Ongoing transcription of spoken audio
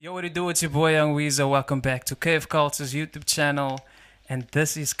Yo, what it do? It's your boy Young Weezer. Welcome back to KF Culture's YouTube channel. And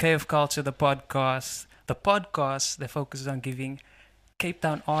this is KF Culture, the podcast. The podcast that focuses on giving Cape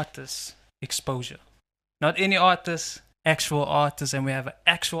Town artists exposure. Not any artists, actual artists. And we have an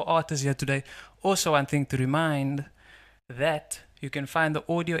actual artist here today. Also, one thing to remind that you can find the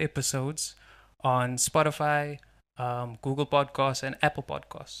audio episodes on Spotify, Google Podcasts, and Apple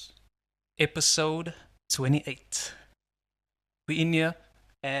Podcasts. Episode 28. We in here.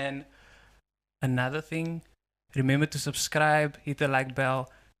 And another thing, remember to subscribe, hit the like bell,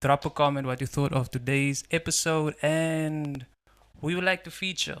 drop a comment what you thought of today's episode, and we would like to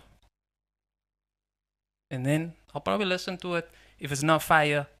feature. And then I'll probably listen to it. If it's not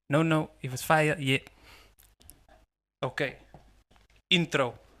fire, no. If it's fire, yeah. Okay.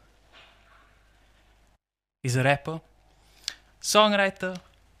 Intro. He's a rapper, songwriter,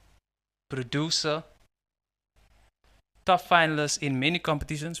 producer, top finalist in many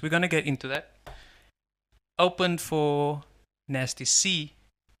competitions. We're gonna get into that. Opened for Nasty C.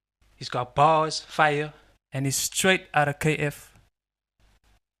 He's got bars, fire, and he's straight out of KF.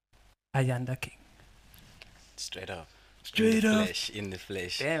 Ayanda King. Straight up. Straight up. In the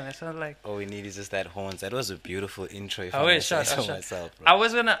flesh. Damn, that sounds like. All we need is just that horns. That was a beautiful intro. If Oh I wait, may say shut, so shut. myself, bro.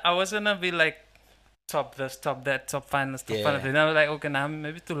 I was gonna be like top this, top that, top finalist, top Yeah. finalist. And I was like, okay, now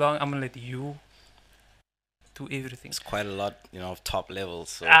maybe too long. I'm gonna let you do everything. It's quite a lot, of top levels.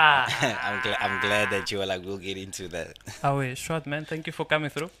 So Ah. I'm glad that you were like, we'll get into that. Oh wait, short man. Thank you for coming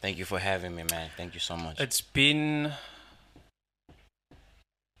through. Thank you for having me, man. Thank you so much. It's been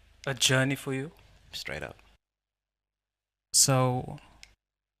a journey for you. Straight up. So,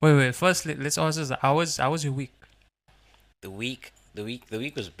 wait. Firstly, let's answer that. How was your week? The week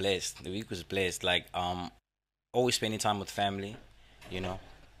was blessed. The week was blessed. Like always spending time with family,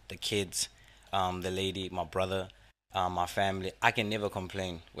 the kids, the lady, my brother, my family. I can never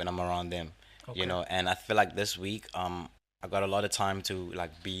complain when I'm around them. Okay. And I feel like this week I got a lot of time to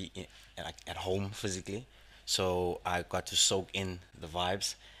like be like at home physically, so I got to soak in the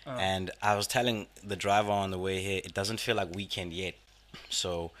vibes. And I was telling the driver on the way here, it doesn't feel like weekend yet,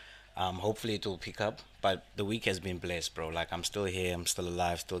 so hopefully it will pick up. But the week has been blessed, bro. Like I'm still here, I'm still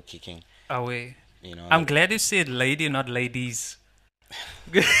alive, still kicking. Oh wait. You know. I'm glad you said lady, not ladies.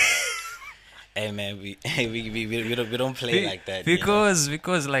 Hey man, we don't play like that.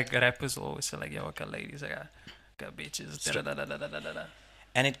 Because like rappers always say like, yo, I got ladies, I got bitches. Da-da-da-da-da-da-da.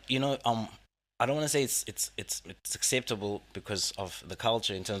 And I don't want to say it's acceptable because of the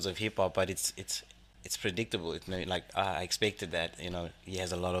culture in terms of hip hop, but it's predictable. Like I expected that. He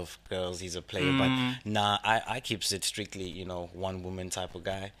has a lot of girls. He's a player, but nah, I keeps it strictly. One woman type of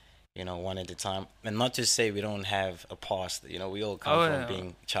guy. One at a time. And not to say we don't have a past. We all come from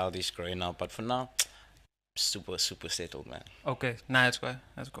being childish growing up, but for now, super settled, man. Okay, nah, that's good.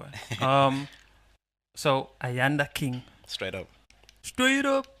 So Ayanda King. Straight up. Straight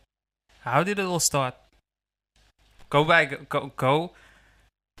up. How did it all start? Go back. Go.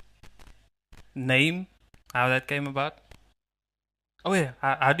 Name. How that came about. Oh yeah.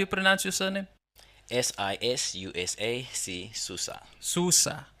 How do you pronounce your surname? Sisusa. Susa.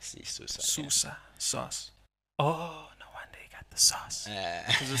 Sousa. Si Susa. Sousa. Sauce. Oh, no wonder you got the sauce. Yeah.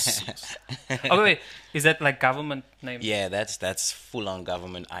 It's a sauce. Okay, wait. Is that like government name? Yeah, that's full on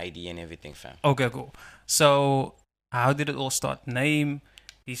government ID and everything, fam. Okay, cool. So, how did it all start? Name,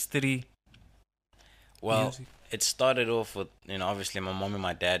 history, Well, music. it started off with obviously my mom and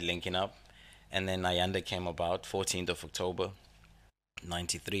my dad linking up, and then Ayanda came about 14th of October,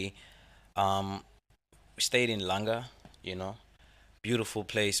 '93. We stayed in Langa, beautiful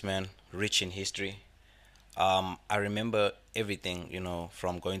place, man, rich in history. I remember everything,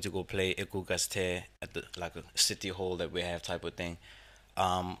 from going to go play Ekugaste at the like a city hall that we have type of thing.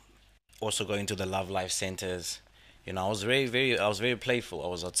 Also going to the Love Life centers. I was I was very playful. I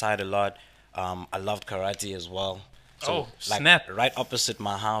was outside a lot. I loved karate as well. So Oh, like snap. right opposite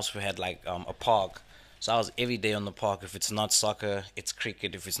my house, we had like a park. So I was every day on the park. If it's not soccer, it's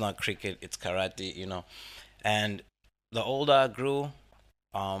cricket. If it's not cricket, it's karate. And the older I grew,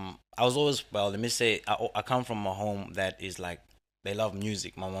 I was always, well, let me say, I come from a home that is like, they love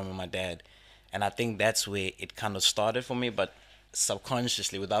music, my mom and my dad. And I think that's where it kind of started for me, but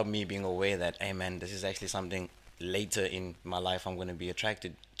subconsciously, without me being aware that, hey man, this is actually something later in my life I'm going to be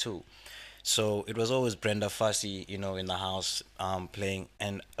attracted to. So it was always Brenda Fussy, in the house, playing.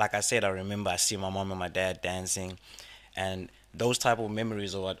 And like I said, I remember I see my mom and my dad dancing, and those type of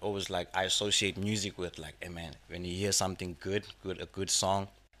memories are what always like I associate music with. Like, hey man, when you hear something good, a good song,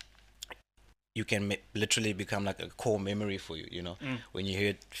 you can literally become like a core memory for you, you know. Mm. When you hear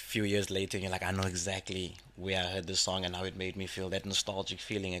it a few years later, you're like, I know exactly where I heard this song and how it made me feel. That nostalgic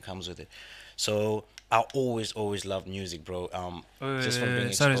feeling that comes with it. So I always loved music, bro. Just from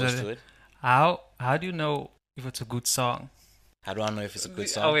being Sorry, exposed sorry. to it. How do you know if it's a good song? How do I know if it's a good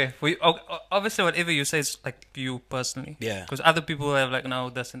song? Okay, obviously whatever you say is like you personally, Yeah, because other people have like no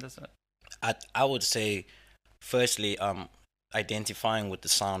this and this. I would say, firstly, identifying with the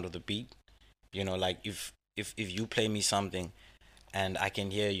sound of the beat. You know, like if you play me something and I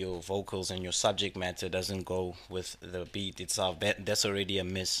can hear your vocals and your subject matter doesn't go with the beat itself, that's already a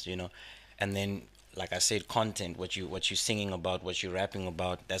miss, you know. And then, like I said, content, what you singing about, what you're rapping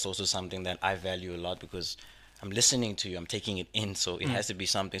about, that's also something that I value a lot because I'm listening to you, I'm taking it in, so it Mm. has to be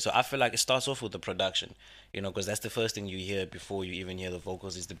something. So I feel like it starts off with the production, you know, because that's the first thing you hear before you even hear the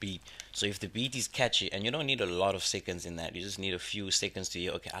vocals is the beat. So if the beat is catchy, and you don't need a lot of seconds in that, you just need a few seconds to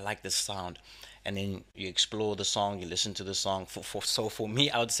hear, okay, I like this sound, and then you explore the song, you listen to the song. For me,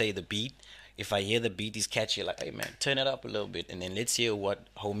 I would say the beat. If I hear the beat is catchy, like, hey man, turn it up a little bit, and then let's hear what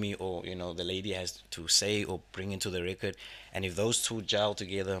homie or the lady has to say or bring into the record. And if those two gel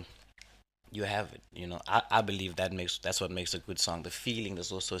together, you have it. I believe that's what makes a good song. The feeling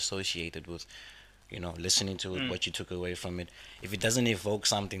that's also associated with listening to it, Mm. what you took away from it. If it doesn't evoke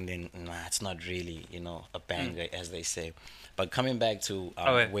something, then nah, it's not really a Mm. banger, as they say. But coming back to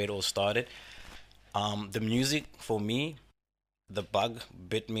Okay. where it all started, the music for me, the bug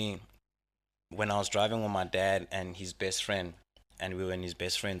bit me when I was driving with my dad and his best friend, and we were in his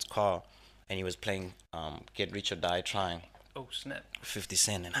best friend's car, and he was playing "Get Rich or Die Trying," Oh snap. 50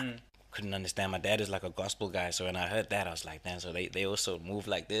 Cent, and I Mm. couldn't understand. My dad is like a gospel guy, so when I heard that, I was like, damn. So they also move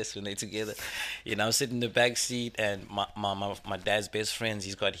like this when they together. I'm sitting in the back seat, and my dad's best friends,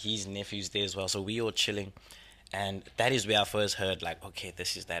 he's got his nephews there as well. So we all chilling, and that is where I first heard like, okay,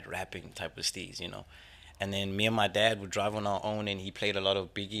 this is that rapping type of steez. And then me and my dad would drive on our own, and he played a lot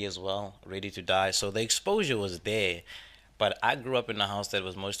of Biggie as well, Ready to Die. So the exposure was there. But I grew up in a house that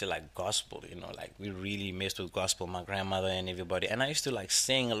was mostly like gospel, like we really messed with gospel, my grandmother and everybody. And I used to like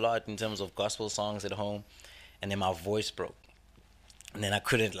sing a lot in terms of gospel songs at home. And then my voice broke. And then I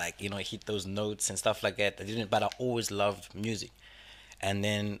couldn't like, hit those notes and stuff like that. I didn't, but I always loved music. And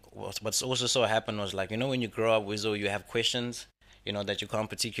then what's also so happened was like, when you grow up, Wizzo, you have questions, that you can't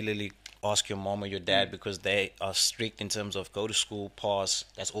particularly ask your mom or your Mm. dad because they are strict in terms of go to school, pass.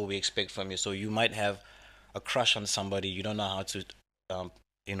 That's all we expect from you. So you might have a crush on somebody. You don't know how to, um,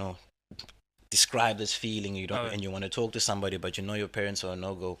 you know, describe this feeling. You don't, Okay. and you want to talk to somebody, but your parents are a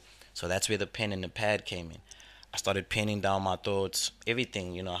no go. So that's where the pen and the pad came in. I started penning down my thoughts,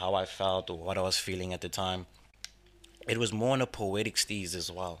 everything, how I felt or what I was feeling at the time. It was more on a poetic steez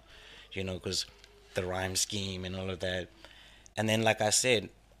as well, because the rhyme scheme and all of that. And then, like I said,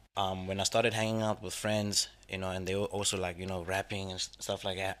 when I started hanging out with friends, and they were also like, rapping and stuff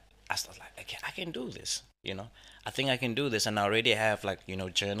like that, I started like, okay, I can do this, I think I can do this. And I already have like,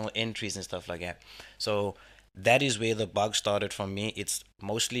 journal entries and stuff like that. So that is where the bug started for me. It's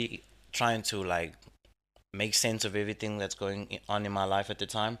mostly trying to like make sense of everything that's going on in my life at the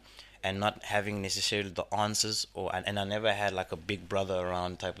time and not having necessarily the answers and I never had like a big brother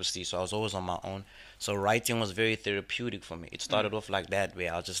around type of stuff, so I was always on my own. So writing was very therapeutic for me. It Mm. started off like that,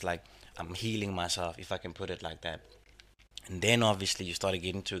 where I was just like, I'm healing myself, if I can put it like that. And then obviously you started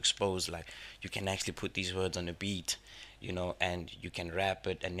getting to expose like you can actually put these words on a beat, and you can rap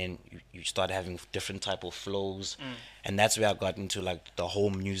it, and then you start having different type of flows. Mm. And that's where I got into like the whole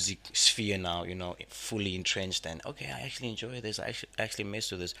music sphere now, fully entrenched. And okay, I actually enjoy this, I actually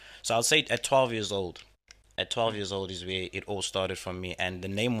mess with this. So I'll say at 12 years old, is where it all started for me. And the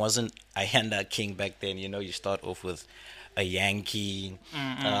name wasn't Ayanda King back then. You start off with a Yankee.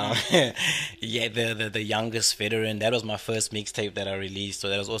 Mm. Um, Mm. yeah, the youngest veteran. That was my first mixtape that I released. So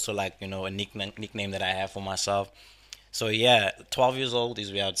that was also like a nickname that I have for myself. So yeah, 12 years old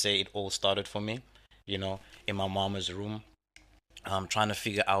is where I'd say it all started for me. In my mama's room, trying to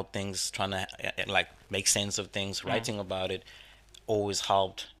figure out things, trying to like make sense of things, Mm. writing about it always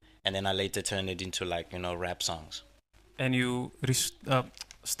helped. And then I later turned it into like rap songs. And you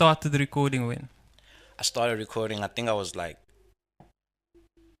started recording when? I started recording. I think I was like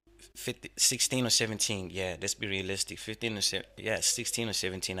 16 or 17. Yeah, let's be realistic. 15 or 16 or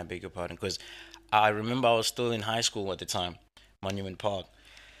 17. I beg your pardon, because I remember I was still in high school at the time, Monument Park,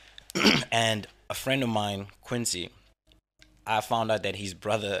 and a friend of mine, Quincy. I found out that his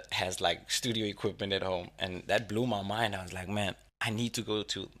brother has like studio equipment at home, and that blew my mind. I was like, man, I need to go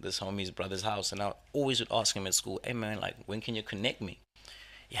to this homie's brother's house, and I always would ask him at school, hey man, like when can you connect me?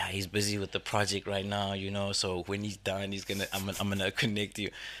 yeah, he's busy with the project right now, so when he's done, I'm gonna connect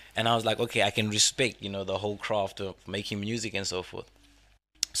you. And I was like, okay, I can respect, the whole craft of making music and so forth.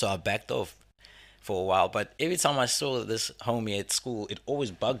 So I backed off for a while. But every time I saw this homie at school, it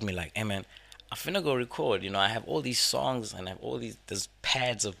always bugged me like, hey man, I'm finna go record. I have all these songs and I have all these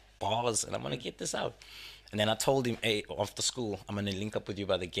pads of bars and I'm gonna get this out. And then I told him, hey, after school, I'm gonna link up with you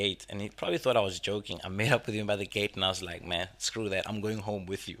by the gate. And he probably thought I was joking. I met up with him by the gate and I was like, man, screw that. I'm going home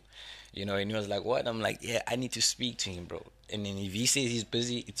with you. And he was like, what? I'm like, yeah, I need to speak to him, bro. And then if he says he's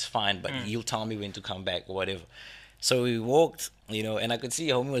busy, it's fine, but he'll tell me when to come back or whatever. So we walked, and I could see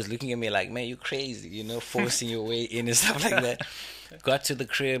homie was looking at me like, man, you crazy, forcing your way in and stuff like that. Got to the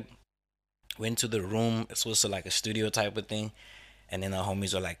crib, went to the room. It's also like a studio type of thing. And then our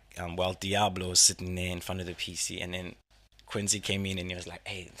homies were like, well, Diablo was sitting there in front of the PC. And then Quincy came in and he was like,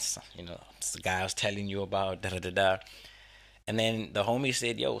 hey, it's the guy I was telling you about, da da da da. And then the homie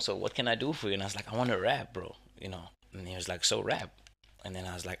said, yo, so what can I do for you? And I was like, I want to rap, bro. And he was like, so rap. And then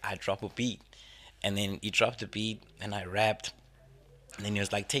I was like, I drop a beat. And then he dropped the beat and I rapped. And then he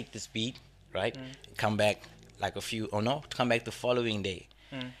was like, take this beat, right? Come back come back the following day.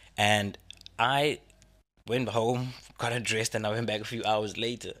 And I went home, got dressed, and I went back a few hours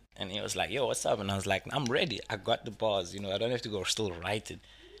later. And he was like, yo, what's up? And I was like, I'm ready. I got the bars, I don't have to go still write it.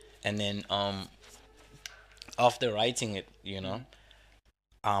 And then after writing it,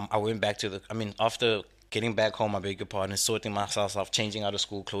 I went back to after getting back home, I beg your pardon, sorting myself off, changing out of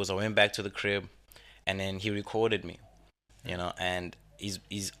school clothes, I went back to the crib, and then he recorded me, and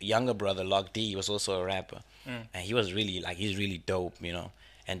his younger brother, Lock D, was also a rapper, and he was really, he's really dope.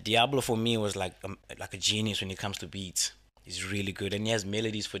 And Diablo for me was like a genius when it comes to beats. He's really good, and he has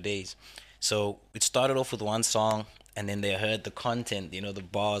melodies for days. So it started off with one song, and then they heard the content, the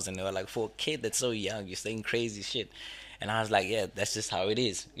bars, and they were like, for a kid that's so young, you're saying crazy shit. And I was like, yeah, that's just how it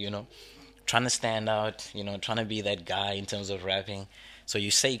is. Trying to stand out, trying to be that guy in terms of rapping. So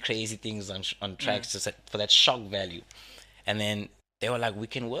you say crazy things on tracks for that shock value. And then they were like, we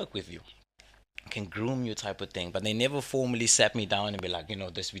can work with you, can groom you type of thing. But they never formally sat me down and be like,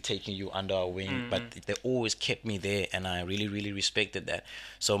 this we taking you under our wing. But they always kept me there, and I really, really respected that.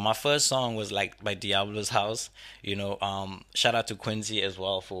 So my first song was like by Diablo's House. Shout out to Quincy as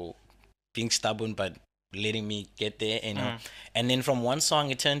well for being stubborn but letting me get there. And then from one song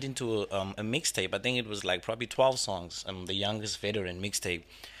it turned into a mixtape. I think it was like probably 12 songs. The youngest veteran mixtape.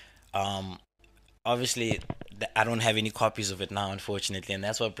 Obviously I don't have any copies of it now, unfortunately, and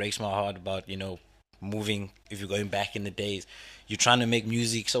that's what breaks my heart about moving. If you're going back in the days, you're trying to make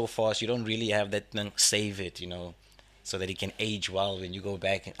music so fast, you don't really have that thing, save it, so that it can age well when you go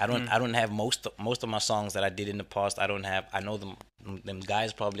back. I don't have most of my songs that I did in the past. I know them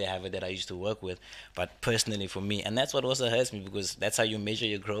guys probably have it that I used to work with, but personally for me, and that's what also hurts me, because that's how you measure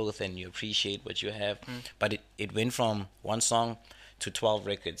your growth and you appreciate what you have. But it went from one song to 12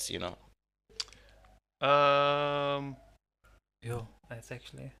 records. Um, yo, that's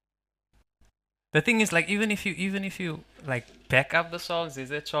actually the thing is, like, even if you like back up the songs,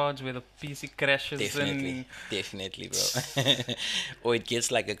 there's a chance where the PC crashes Definitely, bro. Or it gets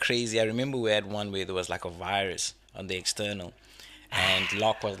like a crazy. I remember we had one where there was like a virus on the external, and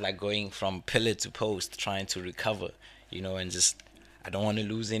Locke was like going from pillar to post trying to recover, and just, I don't want to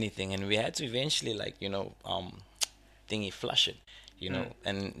lose anything, and we had to eventually thingy flush it.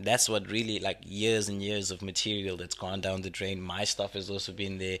 And that's what really, like, years and years of material that's gone down the drain. My stuff has also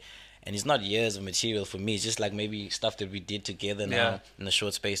been there, and it's not years of material for me. It's just like maybe stuff that we did together now in a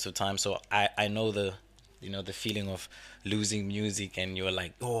short space of time. So I know the feeling of losing music, and you're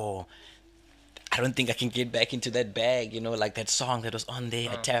like, oh, I don't think I can get back into that bag, like that song that was on there.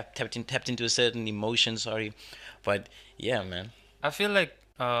 I tapped into a certain emotion, sorry. But yeah, man. I feel like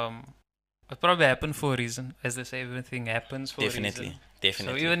it probably happened for a reason. As they say, everything happens for a reason.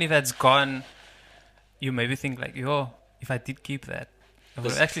 Definitely. So even if that's gone, you maybe think like, yo, if I did keep that, it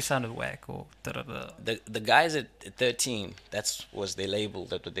would have actually sounded whack or da-da-da. The guys at 13, that was their label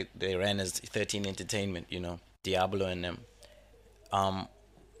that they ran as 13 Entertainment, Diablo and them.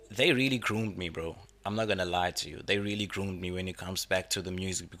 They really groomed me, bro. I'm not gonna lie to you. They really groomed me when it comes back to the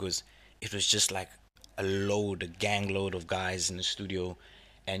music, because it was just like a gang load of guys in the studio.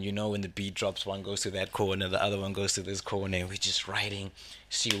 And when the beat drops, one goes to that corner, the other one goes to this corner, and we're just writing.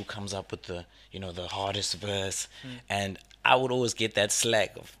 See who comes up with the hardest verse. And I would always get that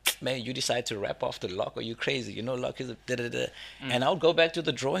slack of, man, you decide to rap off the Lock, are you crazy? Lock is a da-da-da. And I would go back to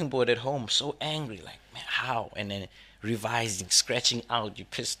the drawing board at home so angry, like, man, how? And then revising, scratching out. You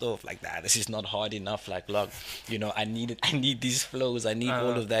pissed off like that. This is not hard enough. Like, look, I need it. I need these flows. I need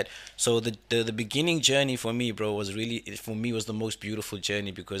all Uh, of that. So the beginning journey for me, bro, was really, for me, was the most beautiful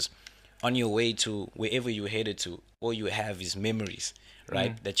journey, because on your way to wherever you're headed to, all you have is memories,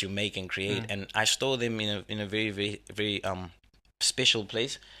 right? mm, That you make and create. mm, And I store them in a very, very, very special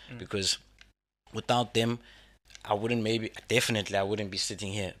place, mm. because without them, I wouldn't, maybe definitely I wouldn't be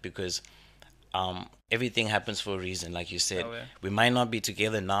sitting here, because everything happens for a reason. Like you said, Oh, yeah. we might not be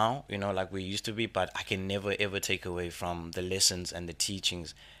together now, like we used to be, but I can never ever take away from the lessons and the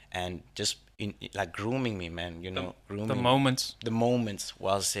teachings, and just like grooming me, man. The Grooming moments. the moments.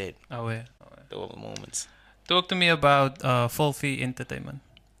 Well said. Oh, yeah. Oh, yeah. The moments. Talk to me about Fulfi Entertainment.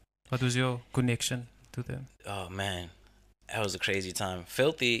 What was your connection to them? Oh man, that was a crazy time.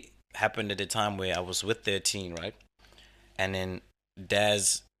 Filthy happened at a time where I was with 13, right? And then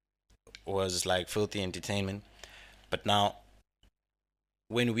Daz was like Filthy Entertainment. But now,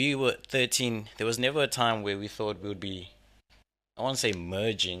 when we were 13, there was never a time where we thought we would be, I won't say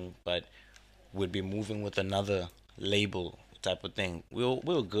merging, but would be moving with another label type of thing. We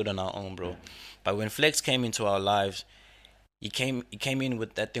were good on our own, bro. But when Flex came into our lives, he came in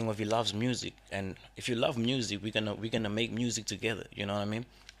with that thing of, he loves music, and if you love music, we're gonna make music together. You know what I mean?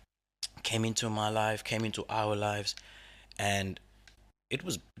 Came into my life, came into our lives, and it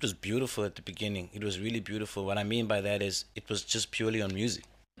was beautiful at the beginning. It was really beautiful. What I mean by that is, it was just purely on music.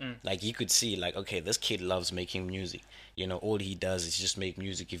 Mm. Like, you could see, like, okay, this kid loves making music. All he does is just make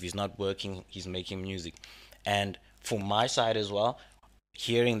music. If he's not working, he's making music. And for my side as well,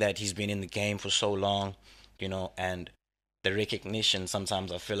 hearing that he's been in the game for so long, and the recognition,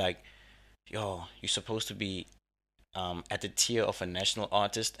 sometimes I feel like, yo, you're supposed to be at the tier of a national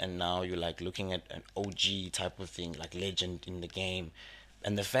artist, and now you're like looking at an OG type of thing, like legend in the game.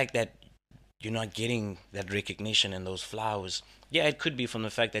 And the fact that you're not getting that recognition and those flowers, yeah, it could be from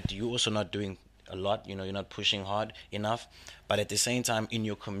the fact that you're also not doing a lot, you're not pushing hard enough. But at the same time, in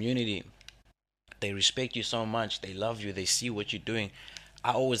your community, they respect you so much, they love you, they see what you're doing.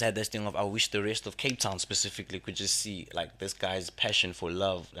 I always had this thing of, I wish the rest of Cape Town specifically could just see like this guy's passion for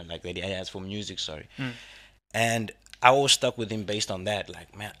love, and like that he has for music, sorry. Mm. And I always stuck with him based on that.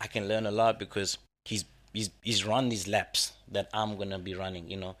 Like, man, I can learn a lot, because he's run these laps that I'm gonna be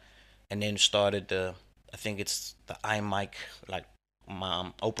running. And then started I think it's the iMic, like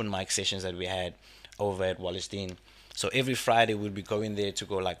my open mic sessions that we had over at Wallerstein. So every Friday we'd be going there to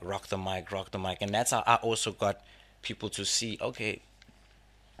go like rock the mic, and that's how I also got people to see, okay,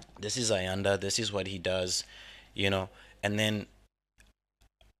 this is Ayanda, this is what he does, you know. And then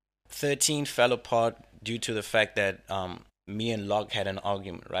 13 fell apart due to the fact that me and Locke had an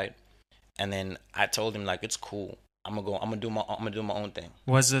argument, right? And then I told him, like, it's cool. I'm gonna do my own thing.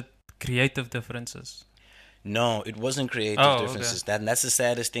 Was it creative differences? No, it wasn't creative Oh, okay. differences. That's the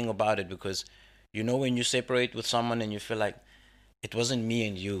saddest thing about it, because when you separate with someone and you feel like it wasn't me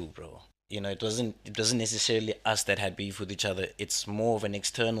and you, bro. It wasn't necessarily us that had beef with each other. It's more of an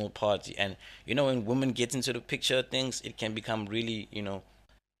external party. And when women get into the picture of things, it can become really,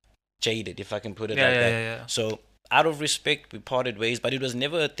 jaded, if I can put it Yeah, like yeah, that. yeah, yeah. So out of respect, we parted ways, but it was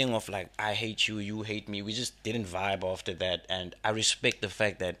never a thing of like, I hate you, you hate me. We just didn't vibe after that. And I respect the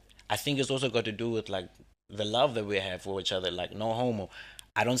fact that, I think it's also got to do with like the love that we have for each other. Like, no homo.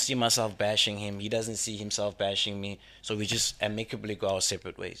 I don't see myself bashing him. He doesn't see himself bashing me. So we just amicably go our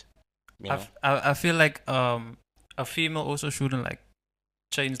separate ways. You know? I feel like a female also shouldn't like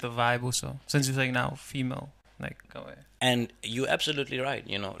change the vibe also. Since you're saying now female, like go away. And you're absolutely right.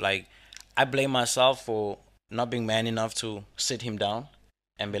 Like, I blame myself for not being man enough to sit him down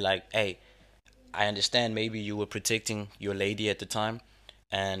and be like, hey, I understand maybe you were protecting your lady at the time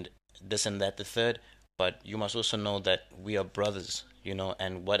and this and that, the third, but you must also know that we are brothers,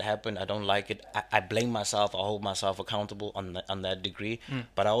 and what happened, I don't like it. I blame myself, I hold myself accountable on that degree. Mm.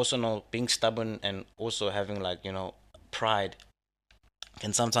 But I also know being stubborn and also having like, pride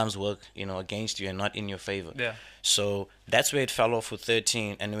can sometimes work, against you and not in your favor. Yeah. So that's where it fell off with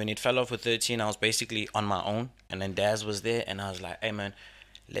 13. And when it fell off with 13, I was basically on my own. And then Daz was there, and I was like, hey, man,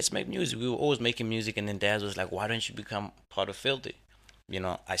 let's make music. We were always making music. And then Daz was like, why don't you become part of Filthy?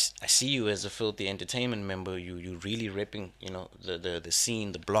 I see you as a Filthy Entertainment member. You really ripping, the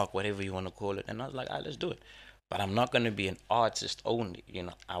scene, the block, whatever you want to call it. And I was like, all right, let's do it. But I'm not going to be an artist only.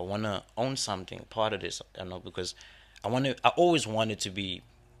 I want to own something, part of this, because I always wanted to be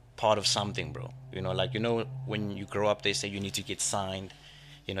part of something, bro. Like, when you grow up, they say you need to get signed.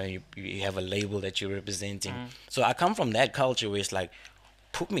 You have a label that you're representing. Mm. So I come from that culture where it's like,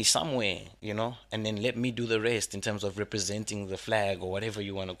 put me somewhere, and then let me do the rest in terms of representing the flag or whatever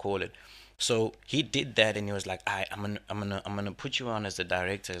you want to call it. So he did that, and he was like, I'm gonna put you on as the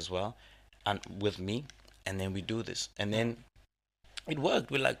director as well, and with me, and then we do this, and then it worked.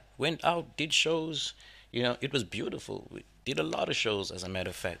 We like went out, did shows, it was beautiful. We did a lot of shows, as a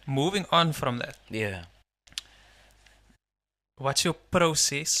matter of fact. Moving on from that, Yeah. what's your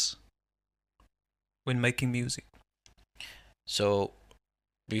process when making music? So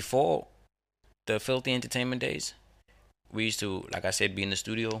before the Filthy Entertainment days, we used to, like I said, be in the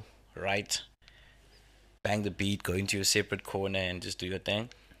studio, write, bang the beat, go into your separate corner and just do your thing.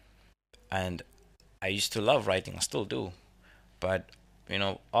 And I used to love writing, I still do. But,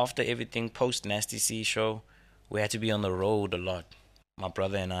 after everything post Nasty C show, we had to be on the road a lot. My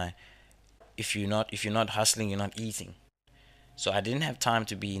brother and I. If you're not hustling, you're not eating. So I didn't have time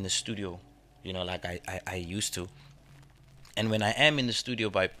to be in the studio, like I used to. And when I am in the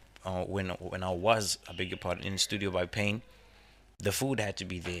studio when I was, I beg your pardon, in the studio by Pain, the food had to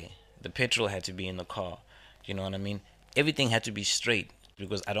be there, the petrol had to be in the car, you know what I mean? Everything had to be straight,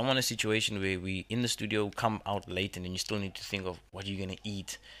 because I don't want a situation where we in the studio come out late and then you still need to think of what you're gonna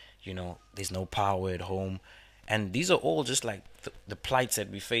eat. There's no power at home, and these are all just like the plights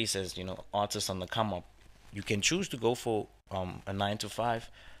that we face as artists on the come up. You can choose to go for a 9 to 5,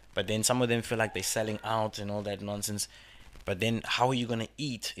 but then some of them feel like they're selling out and all that nonsense. But then, how are you gonna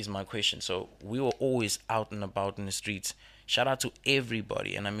eat? Is my question. So we were always out and about in the streets. Shout out to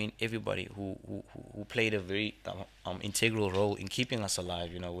everybody, and I mean everybody who played a very integral role in keeping us alive.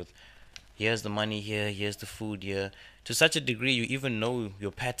 With here's the money here, here's the food here. To such a degree, you even know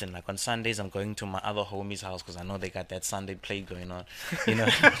your pattern. Like on Sundays, I'm going to my other homie's house because I know they got that Sunday play going on. You know,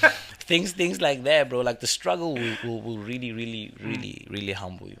 things like that, bro. Like the struggle will really, really, really, really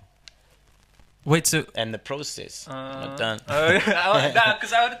humble you. Wait, so And the process, not done.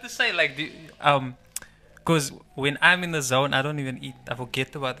 because I wanted to say like, because when I'm in the zone, I don't even eat. I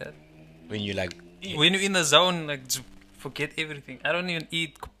forget about that. When you like, When you're in the zone, like just forget everything. I don't even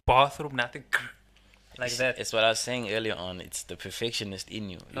eat, bathroom, nothing like that. It's what I was saying earlier on. It's the perfectionist in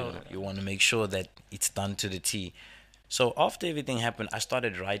you. You want to make sure that it's done to the T. So after everything happened, I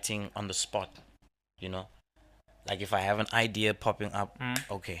started writing on the spot. Like if I have an idea popping up,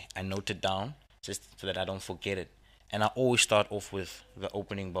 okay, I note it down just so that I don't forget it. And I always start off with the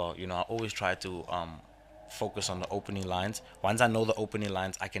opening bar. I always try to focus on the opening lines. Once I know the opening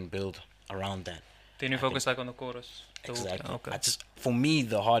lines, I can build around that. Then you focus like on the chorus. Exactly. Okay. For me,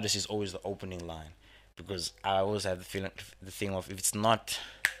 the hardest is always the opening line, because I always have the thing of, if it's not,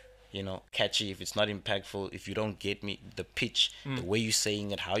 catchy, if it's not impactful, if you don't get me, the pitch, the way you're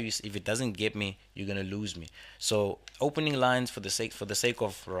saying it, if it doesn't get me, you're gonna lose me. So opening lines, for the sake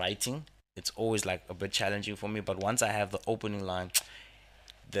of writing, it's always like a bit challenging for me. But once I have the opening line,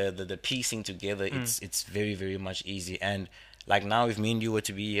 the piecing together, it's very, very much easy. And like now, if me and you were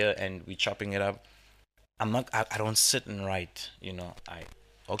to be here and we're chopping it up, I don't sit and write.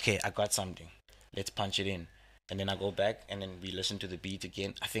 I got something, let's punch it in. And then I go back and then we listen to the beat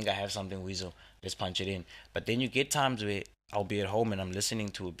again. I think I have something, Weasel, let's punch it in. But then you get times where I'll be at home and I'm listening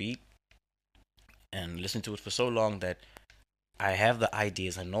to a beat and listen to it for so long that I have the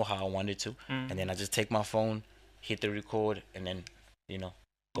ideas, I know how I want it to, and then I just take my phone, hit the record, and then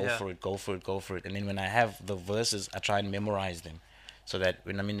go for it. And then when I have the verses, I try and memorize them, so that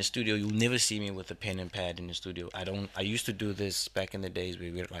when I'm in the studio, you'll never see me with a pen and pad in the studio. I used to do this back in the days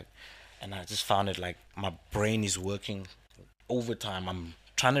where we were like, and I just found it like my brain is working overtime. I'm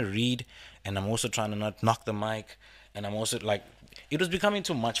trying to read, and I'm also trying to not knock the mic, and I'm also like, it was becoming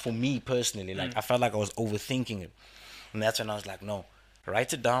too much for me personally. Like I felt like I was overthinking it. And that's when I was like, no,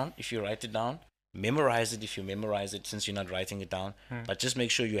 write it down if you write it down. Memorize it if you memorize it, since you're not writing it down. But just make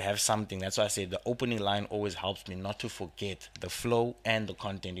sure you have something. That's why I say the opening line always helps me not to forget the flow and the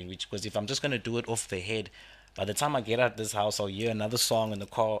content in which. Because if I'm just going to do it off the head, by the time I get out of this house, I'll hear another song in the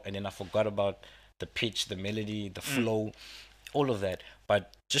car, and then I forgot about the pitch, the melody, the flow, all of that.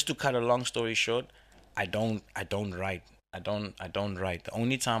 But just to cut a long story short, I don't write. I don't write. The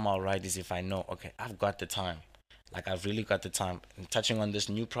only time I'll write is if I know, okay, I've got the time. Like I've really got the time. And touching on this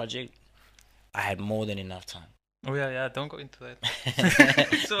new project, I had more than enough time. Oh yeah, don't go into that.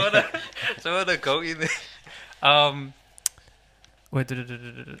 so wanna go in there. Wait,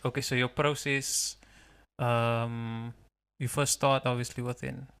 okay, so your process, you first start obviously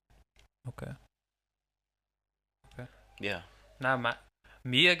within. Okay. Yeah. Now,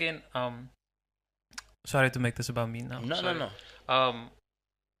 me again. Sorry to make this about me now. No.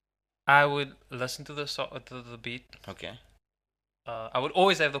 I would listen to the beat. Okay. I would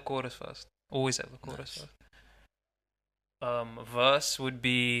always have the chorus first. Always have the chorus first. verse would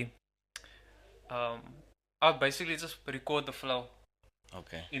be um, I'll basically just record the flow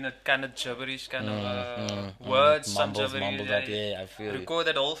Okay. in a kind of gibberish kind of Mm. words, some Mumbles, gibberish. mumbled up. Yeah, I feel you. Record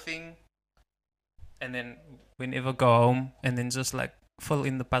that whole thing, and then whenever go home, and then just like fill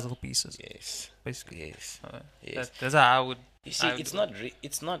in the puzzle pieces, Yes. basically. Yes. Uh, Yes. that's how I would. You see, I would it's do not.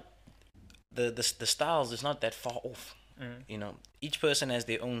 It's not the styles is not that far off. it. Mm. You know, each person has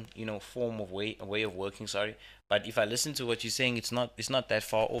their own form of way of working. Sorry, but if I listen to what you're saying, it's not that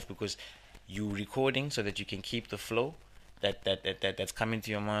far off because you recording so that you can keep the flow that's coming to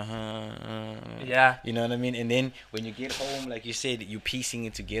your mind. Yeah. You know what I mean? And then when you get home, like you said, you're piecing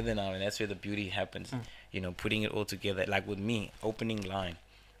it together now, and that's where the beauty happens. Mm. You know, putting it all together. Like with me, opening line.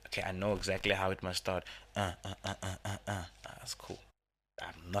 Okay, I know exactly how it must start. That's cool.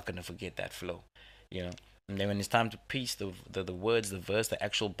 I'm not gonna forget that flow. You know. And then when it's time to piece the words, the verse, the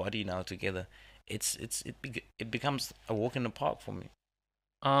actual body now together, it becomes a walk in the park for me.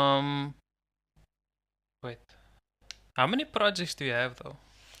 Um. Wait. How many projects do you have though?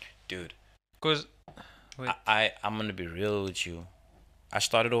 Dude, Cause wait. I'm gonna be real with you. I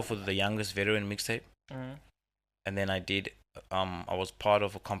started off with the youngest veteran mixtape, Mm. and then I was part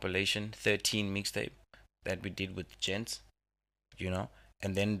of a compilation 13 mixtape that we did with gents,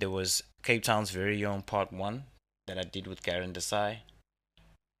 and then there was Cape Town's very own part 1 that I did with Garen Desai,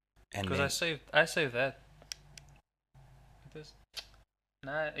 and Cause then I saved that. This.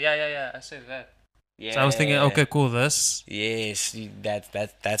 Nah. Yeah. I saved that. yeah, So I was thinking, okay, cool. This. yes,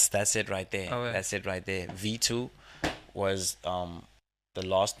 that's it right there. Oh, yeah. That's it right there. V2 was the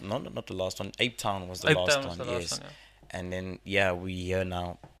last, no, not the last one. Ape Town was the Ape last Town was one. the last Yes, one, yeah. and then we here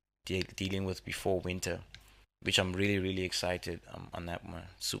now dealing with Before Winter, which I'm really really excited on that one.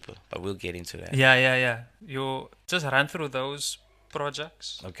 Super, but we'll get into that. Yeah. You just run through those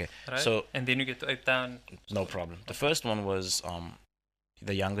projects, Okay, right? so And then you get to Ape Town. no problem. The first one was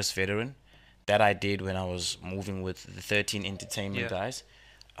the youngest veteran that I did when I was moving with the 13 Entertainment Yeah. guys.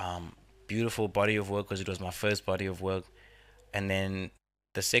 Beautiful body of work because it was my first body of work, and then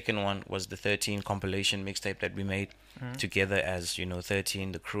the second one was the 13 compilation mixtape that we made Mhm. together as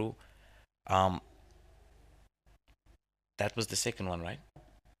 13 the crew. um that was the second one, right?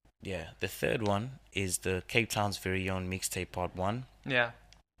 Yeah, the third one is the Cape Town's very own mixtape part 1, Yeah.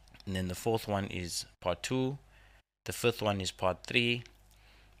 and then the fourth one is part 2, the fifth one is part 3,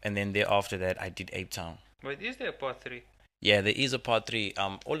 and then thereafter that I did Ape Town. Wait, is there a part 3? Yeah, there is a part 3.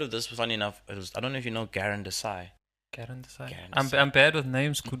 All of this, funny enough, I don't know if you know Garen Desai. Karen Desai. Karen I'm Desai. I'm bad with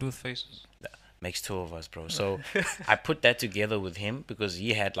names, good with faces. Makes two of us, bro. So I put that together with him because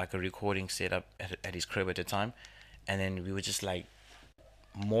he had like a recording set up at his crib at the time, and then we were just like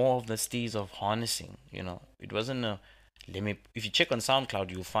more of the steez of harnessing. It wasn't a let me. If you check on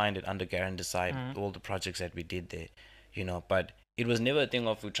SoundCloud, you'll find it under Garen Decide, all the projects that we did there. But it was never a thing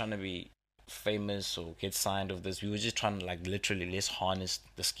of we're trying to be famous or get signed of this. We were just trying to like literally let's harness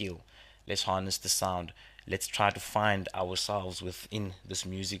the skill, let's harness the sound, let's try to find ourselves within this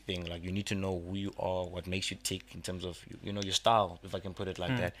music thing. Like you need to know who you are, what makes you tick in terms of your style, if I can put it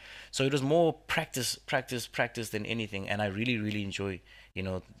like that. So it was more practice than anything, and I really really enjoy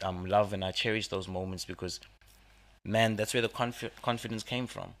love, and I cherish those moments because man, that's where the confidence came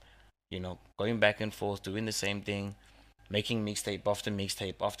from. Going back and forth, doing the same thing, making mixtape after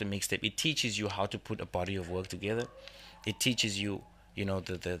mixtape after mixtape. It teaches you how to put a body of work together. It teaches you,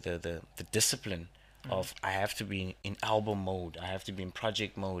 the discipline of I have to be in album mode. I have to be in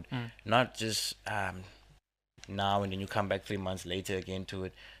project mode, not just now and then you come back 3 months later again to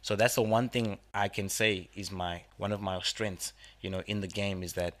it. So that's the one thing I can say is one of my strengths, in the game,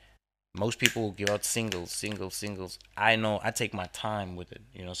 is that most people will give out singles. I know I take my time with it,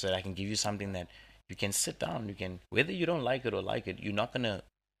 so that I can give you something that you can sit down. You can, whether you don't like it or like it, you're not gonna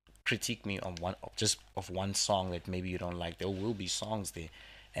critique me on one song that maybe you don't like. There will be songs there,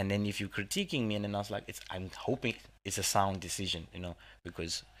 and then if you're critiquing me, and then I was like, I'm hoping it's a sound decision,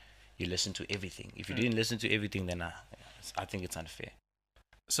 because you listen to everything. If you didn't listen to everything, then I think it's unfair.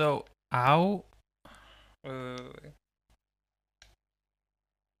 So how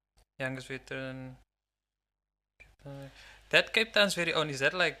youngest veteran that Cape Town's very own, is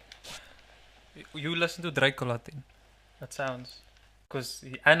that like you listen to Drake a lot then? That sounds, because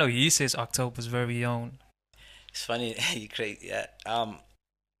I know he says October's very own. It's funny, you crazy. Yeah.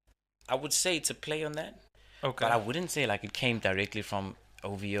 I would say it's a play on that, Okay. but I wouldn't say like it came directly from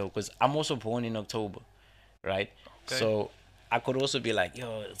OVO because I'm also born in October, right? Okay. So I could also be like,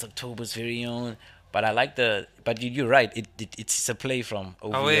 yo, it's October's very own. But I like but you're right. It's a play from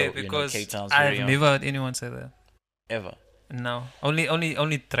OVO. Oh wait, because Cape Town's I've very own. never heard anyone say that. Ever. No,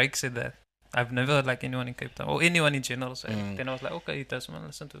 only Drake said that. I've never heard like anyone in Cape Town or anyone in general say it. Mm. Then I was like, okay, it does man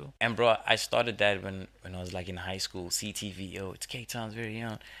listen to. And bro, I started that when I was like in high school. CTV, oh, it's Cape Town's very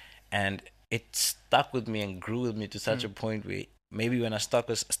young, and it stuck with me and grew with me to such a point where maybe when I start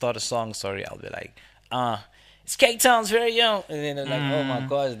a song, sorry, I'll be like, it's Cape Town's very young, and then they're like, oh my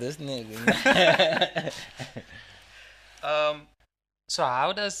gosh, this nigga. So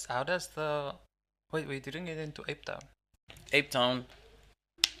how does the wait we didn't get into Ape Town. Ape Town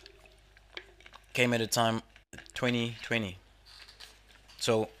came at a time 2020.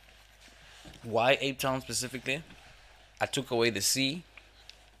 So why Ape Town specifically? I took away the C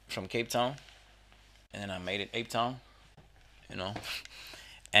from Cape Town, and then I made it Ape Town, you know.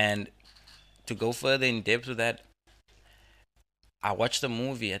 And to go further in depth with that, I watched the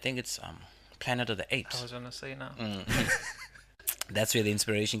movie. I think it's Planet of the I Apes. was gonna say now. That's where the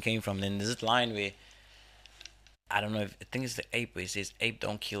inspiration came from. Then there's this line where I don't know if I think it's the ape where it says "ape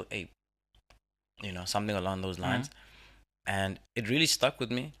don't kill ape," you know, something along those lines. And it really stuck with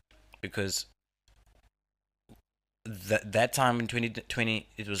me because that time in 2020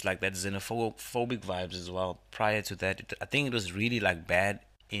 it was like that xenophobic vibes as well. Prior to that, I think it was really like bad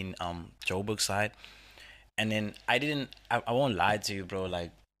in Joburg side. And then I won't lie to you, bro.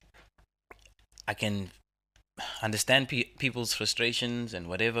 Like I can understand people's frustrations and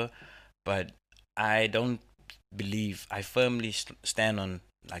whatever, but I don't believe I firmly stand on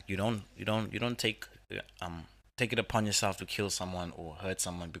like you don't take it upon yourself to kill someone or hurt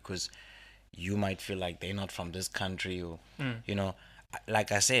someone because you might feel like they're not from this country or you know,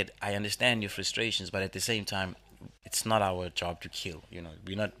 like I said, I understand your frustrations, but at the same time it's not our job to kill, you know.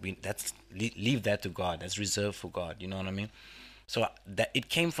 Leave that to God. That's reserved for God, you know what I mean? So that it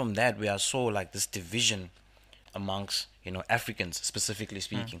came from that where I saw like this division amongst, you know, Africans specifically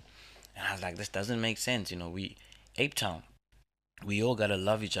speaking. And I was like, this doesn't make sense, you know. Ape Town, we all gotta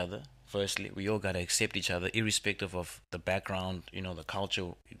love each other. Firstly, we all gotta accept each other, irrespective of the background, you know, the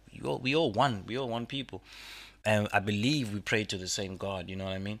culture. We all one people, and I believe we pray to the same God. You know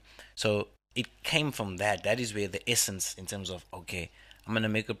what I mean? So it came from that. That is where the essence, in terms of, okay, I'm gonna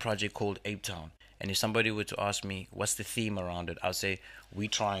make a project called Ape Town, and if somebody were to ask me what's the theme around it, I'll say we're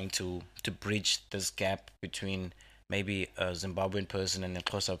trying to bridge this gap between maybe a Zimbabwean person and a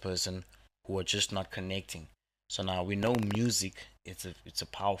Xhosa person who are just not connecting. So now we know music, it's a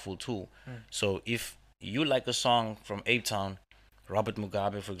powerful tool. So if you like a song from Ape Town, Robert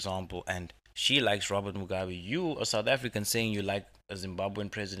Mugabe for example, and she likes Robert Mugabe, you a South African saying you like a Zimbabwean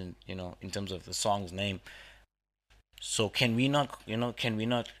president, you know, in terms of the song's name. So can we not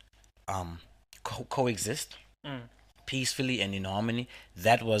coexist peacefully and in harmony?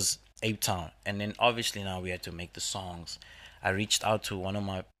 That was Ape Town. And then obviously now we had to make the songs. I reached out to one of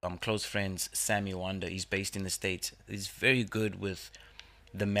my close friends, Sammy Wonder. He's based in the States. He's very good with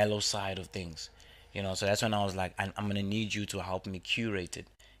the mellow side of things, you know. So that's when I was like, I'm gonna need you to help me curate it,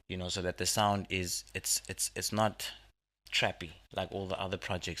 you know, so that the sound is it's not trappy like all the other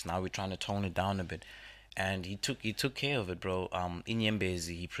projects. Now we're trying to tone it down a bit, and he took care of it, bro.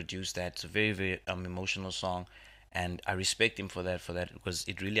 Inyembezi, he produced that. It's a very very emotional song, and I respect him for that because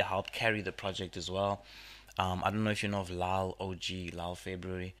it really helped carry the project as well. I don't know if you know of Lal OG, Lal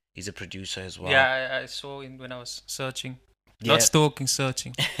February. He's a producer as well. Yeah, I saw him when I was searching. Yeah. Not stalking,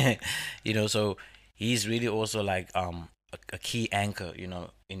 searching. You know, so he's really also like a key anchor, you know,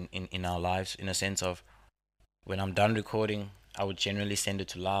 in our lives, in a sense of when I'm done recording, I would generally send it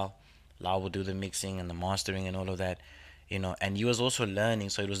to Lal. Lal would do the mixing and the mastering and all of that, you know. And he was also learning,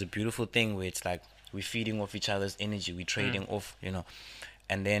 so it was a beautiful thing where it's like we're feeding off each other's energy, we're trading off, you know.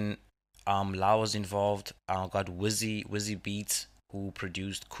 And then Lal was involved. Got Wizzy Beats, who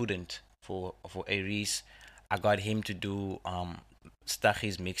produced Couldn't for Aries. I got him to do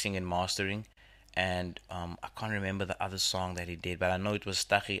Stachi's mixing and mastering, and I can't remember the other song that he did, but I know it was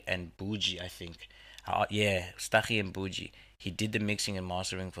Stachi and Bougie, I think. Yeah, Stachi and Bougie. He did the mixing and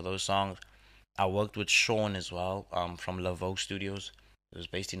mastering for those songs. I worked with Sean as well, from Lavoe Studios. It was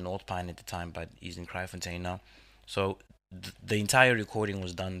based in North Pine at the time, but he's in Kraaifontein now. So the entire recording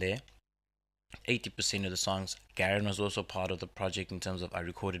was done there. 80% of the songs. Garen was also part of the project in terms of I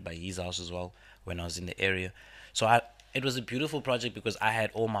recorded by his house as well when I was in the area. So it was a beautiful project because I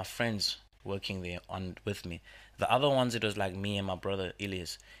had all my friends working there on with me. The other ones, it was like me and my brother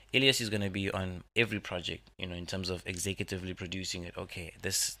Elias. Elias is going to be on every project, you know, in terms of executively producing it. Okay,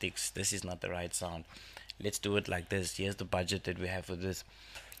 this sticks. This is not the right sound. Let's do it like this. Here's the budget that we have for this.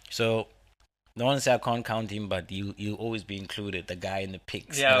 So no one say I can't count him, but you'll always be included. The guy in the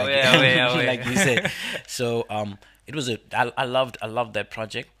pics. Yeah, like, like you said. So it was I loved that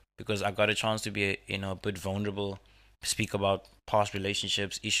project because I got a chance to be a bit vulnerable speak about past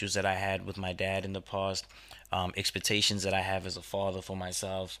relationships, issues that I had with my dad in the past, expectations that I have as a father for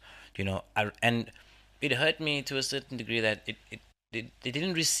myself. And it hurt me to a certain degree that they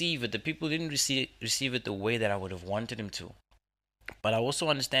didn't receive it. The people didn't receive it the way that I would have wanted them to. But I also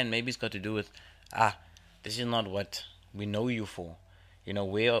understand maybe it's got to do with, ah, this is not what we know you for.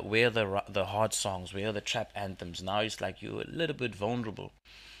 Where the hard songs, where are the trap anthems? Now it's like you're a little bit vulnerable,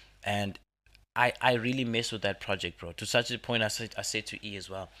 and I really mess with that project, bro. To such a point, I said to E as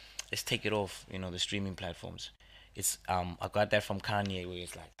well, let's take it off, the streaming platforms. I got that from Kanye, where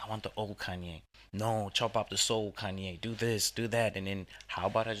it's like, I want the old Kanye. No, chop up the soul, Kanye. Do this, do that, and then how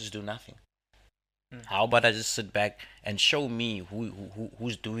about I just do nothing? Mm. How about I just sit back and show me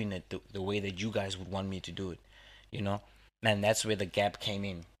who's doing it the way that you guys would want me to do it, you know? And that's where the gap came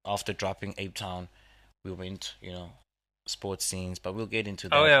in. After dropping Ape Town, we went, sports scenes, but we'll get into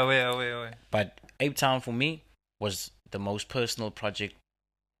Oh that. yeah, wait, wait, wait. But Ape Town for me was the most personal project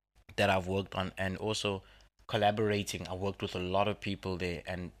that I've worked on, and also collaborating. I worked with a lot of people there,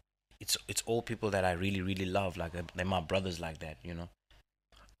 and it's all people that I really really love. Like they're my brothers, like that.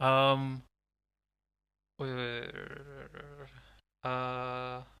 Um, wait, wait,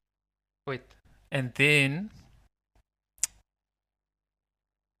 wait, wait. And then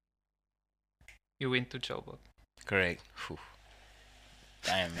you went to Joburg. Correct. Whew.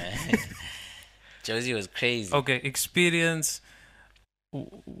 Damn, man. Josie was crazy. Okay, experience.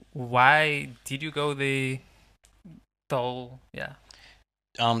 Why did you go there? Though, yeah.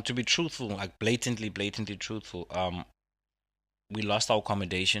 To be truthful, like blatantly truthful, we lost our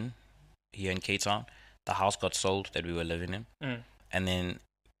accommodation here in Cape Town. The house got sold that we were living in, Mm. and then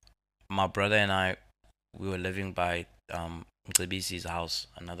my brother and I, we were living by Mcebisi's house.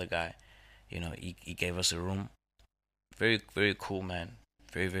 Another guy, he gave us a room. Very very cool man.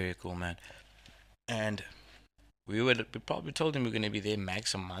 Very very cool man. And we probably told him we're gonna be there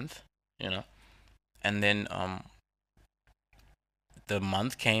max a month, and then the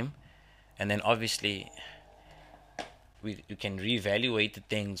month came, and then obviously we can reevaluate the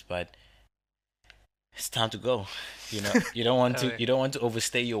things, but it's time to go. You don't want to Okay. you don't want to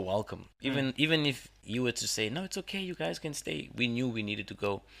overstay your welcome. Mm. Even if you were to say no, it's okay, you guys can stay. We knew we needed to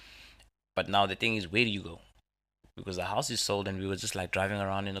go, but now the thing is, where do you go? Because the house is sold, and we were just like driving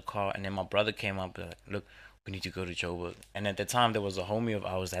around in the car, and then my brother came up like, look, we need to go to Joburg. And at the time there was a homie of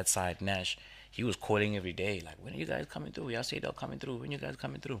ours that side, Nash. He was calling every day like, when are you guys coming through? Y'all say they're coming through. When you guys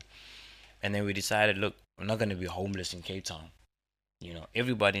coming through? And then we decided, look, we're not gonna be homeless in Cape Town.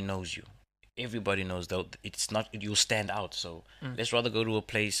 Everybody knows you. Everybody knows though it's not you'll stand out. So Mm. let's rather go to a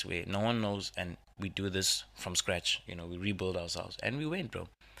place where no one knows, and we do this from scratch. We rebuild ourselves, and we went, bro.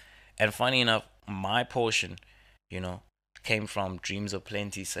 And funny enough, my portion, you know, came from Dreams of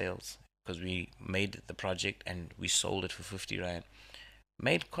Plenty sales, because we made the project and we sold it for 50 rand.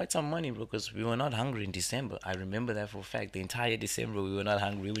 Made quite some money because we were not hungry in December. I remember that for a fact. The entire December we were not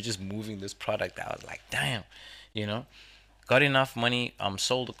hungry. We were just moving this product. I was like, damn, you know. Got enough money.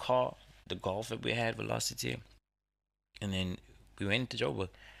 Sold the car, the Golf that we had, Velocity, and then we went to Joburg.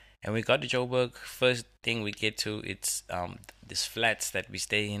 And we got to Joburg. First thing we get to, it's this flats that we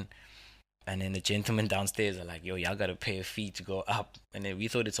stay in. And then the gentlemen downstairs are like, yo, y'all gotta pay a fee to go up. And then we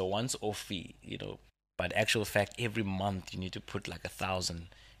thought it's a once off fee. But actual fact, every month you need to put like 1,000,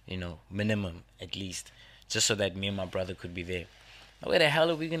 minimum at least, just so that me and my brother could be there. Now, where the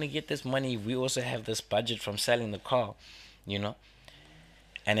hell are we gonna get this money? We also have this budget from selling the car, you know.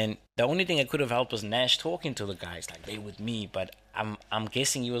 And then the only thing that could have helped was Nash talking to the guys, like they with me. But I'm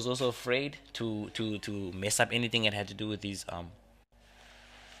guessing he was also afraid to mess up anything that had to do with these No,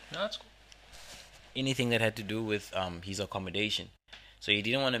 that's cool. anything that had to do with his accommodation. So he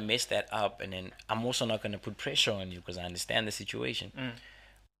didn't want to mess that up. And then I'm also not going to put pressure on you because I understand the situation. Mm.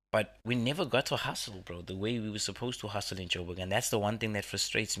 But we never got to hustle, bro, the way we were supposed to hustle in Joburg. And that's the one thing that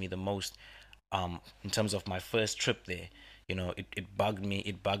frustrates me the most in terms of my first trip there. It bugged me.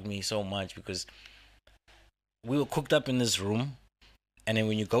 It bugged me so much because we were cooked up in this room. And then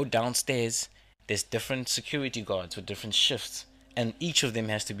when you go downstairs, there's different security guards with different shifts. And each of them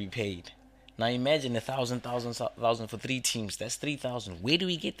has to be paid. Now imagine 1,000 for 3 teams. That's 3,000. Where do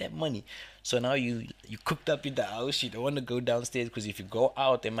we get that money? So now you cooked up in the house. You don't want to go downstairs because if you go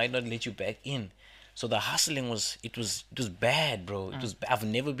out, they might not let you back in. So the hustling was bad, bro. I've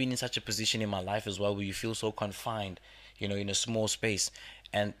never been in such a position in my life as well, where you feel so confined, in a small space.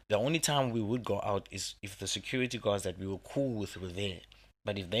 And the only time we would go out is if the security guards that we were cool with were there.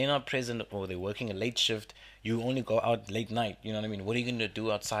 But if they're not present or they're working a late shift, you only go out late night. You know what I mean? What are you gonna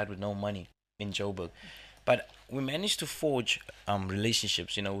do outside with no money in Joburg? But we managed to forge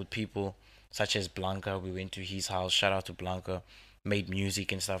relationships, with people. such as Blanca. We went to his house. Shout out to Blanca. Made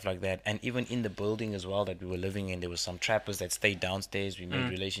music and stuff like that. And even in the building as well that we were living in, there was some trappers that stayed downstairs. We made Mm.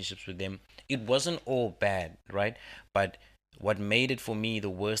 relationships with them. It wasn't all bad, right? But what made it for me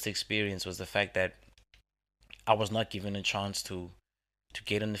the worst experience was the fact that I was not given a chance to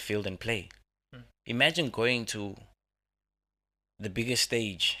get on the field and play. Mm. Imagine going to the biggest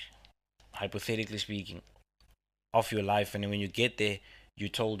stage, hypothetically speaking, of your life, and then when you get there, you're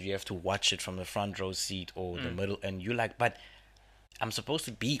told you have to watch it from the front row seat or the Mm. middle, and you're like, but I'm supposed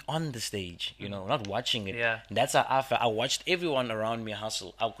to be on the stage, not watching it. Yeah. And that's how I felt. I watched everyone around me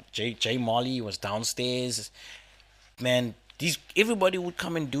hustle. Jay Molly was downstairs. Man, these everybody would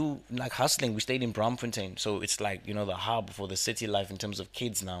come and do like hustling. We stayed in Bromfontein, so it's like the hub for the city life in terms of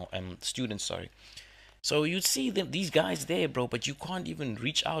kids now and students. Sorry. So you'd see them, these guys there, bro, but you can't even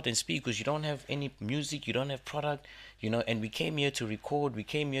reach out and speak because you don't have any music, you don't have product, And we came here to record, we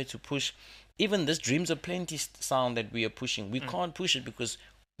came here to push. Even this Dreams of Plenty sound that we are pushing, we can't push it because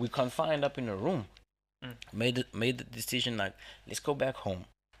we're confined up in a room. Mm. Made the decision like, let's go back home,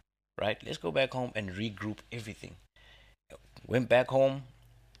 right? Let's go back home and regroup everything. Went back home,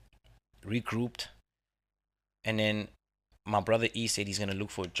 regrouped, and then my brother E said he's gonna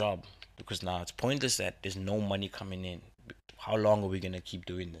look for a job because now it's pointless that there's no money coming in. How long are we gonna keep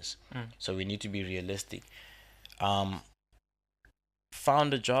doing this? Mm. So we need to be realistic.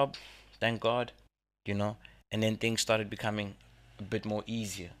 Found a job, thank God, and then things started becoming a bit more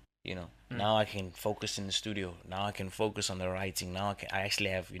easier. Now I can focus in the studio. Now I can focus on the writing. Now I actually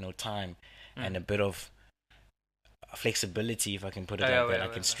have time and a bit of flexibility, if I can put it like that. I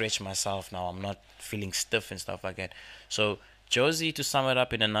can stretch myself now. I'm not feeling stiff and stuff like that. So Josie, to sum it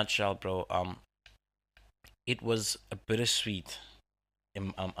up in a nutshell, bro, it was a bittersweet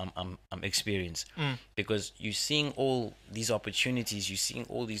experience Mm. because you're seeing all these opportunities, you're seeing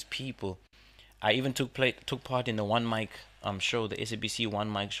all these people. I even took part in the one mic show, the SABC one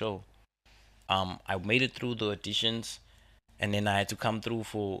mic show. I made it through the auditions, and then I had to come through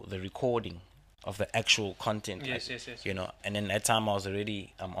for the recording of the actual content. Yes, yes, yes. And then that time I was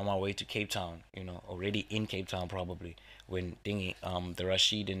already on my way to Cape Town. Already in Cape Town probably when the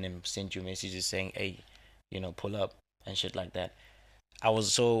Rashid and them sent you messages saying, hey, pull up and shit like that.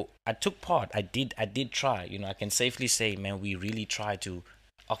 I took part. I did try. I can safely say, man, we really tried to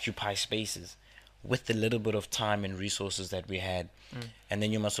occupy spaces with the little bit of time and resources that we had. And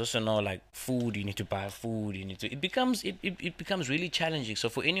then you must also know, like, food, you need to buy food, it becomes really challenging. So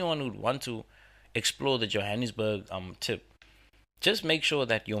for anyone who would want to explore the Johannesburg tip, just make sure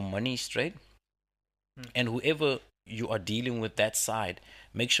that your money is straight, and whoever you are dealing with that side,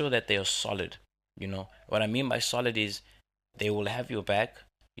 make sure that they are solid. What I mean by solid is they will have your back,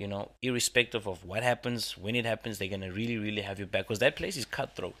 irrespective of what happens. When it happens, they're gonna really, really have your back, because that place is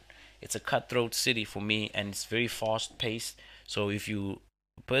cutthroat. It's a cutthroat city for me, and it's very fast paced. So if you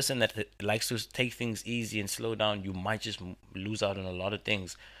a person that likes to take things easy and slow down, you might just lose out on a lot of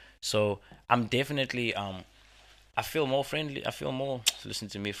things. So I'm definitely I feel more friendly. I feel more listen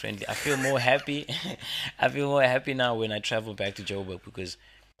to me friendly. I feel more happy. I feel more happy now when I travel back to Joburg, because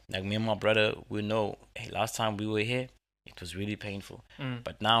like me and my brother, we know, hey, last time we were here, it was really painful.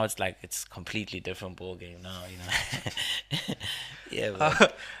 But now it's like it's completely different ball game now, Yeah, man.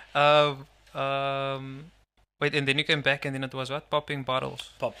 Wait, and then you came back, and then it was what? Popping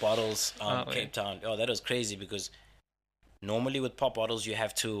bottles. Pop bottles, Okay. Cape Town. Oh, that was crazy, because normally with pop bottles you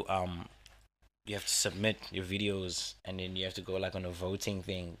have to submit your videos, and then you have to go like on a voting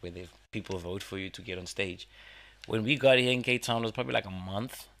thing where people vote for you to get on stage. When we got here in Cape Town, it was probably like a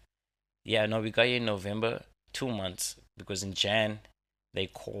month. Yeah, no, we got here in November, 2 months, because in Jan they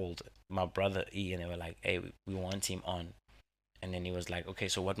called my brother E and they were like, "Hey, we want him on." And then he was like, "Okay,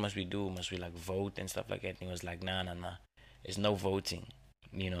 so what must we do? Must we like vote and stuff like that?" And he was like, "Nah, nah, nah. There's no voting.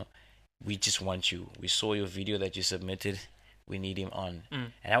 We just want you. We saw your video that you submitted. We need him on."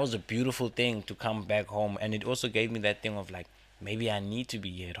 And that was a beautiful thing to come back home. And it also gave me that thing of like, maybe I need to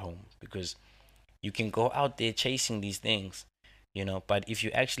be here at home, because you can go out there chasing these things, but if you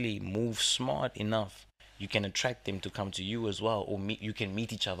actually move smart enough, you can attract them to come to you as well, or you can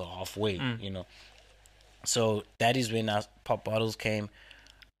meet each other halfway. So that is when our pop bottles came.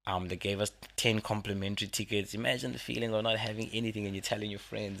 They gave us 10 complimentary tickets. Imagine the feeling of not having anything, and you're telling your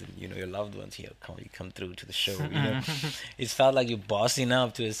friends and your loved ones, here, you come through to the show. It felt like you're bossing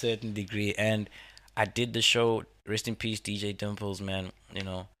up to a certain degree. And I did the show. Rest in peace, DJ Dimples, man.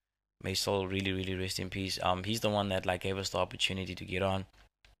 May soul really, really rest in peace. He's the one that like gave us the opportunity to get on.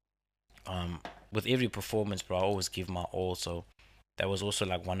 With every performance, bro, I always give my all. So that was also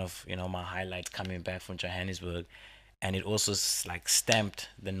like one of my highlights coming back from Johannesburg. and it also like stamped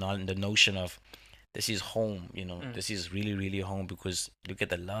the notion of this is home. You know, Mm. this is really really home because look at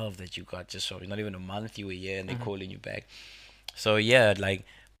the love that you got just from not even a month, you were here, and they're Mhm. calling you back. So yeah, like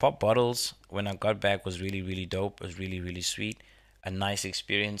Pop Bottles when I got back was really really dope. It was really really sweet, a nice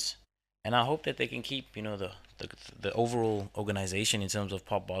experience, and I hope that they can keep the the overall organization in terms of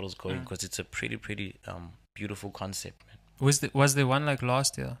Pop Bottles going Mm. because it's a pretty beautiful concept. Was there one like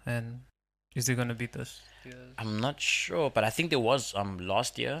last year, and is there gonna be this year? I'm not sure, but I think there was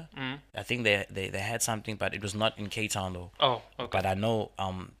last year. Mm. I think they had something, but it was not in K Town though. Oh, okay. But I know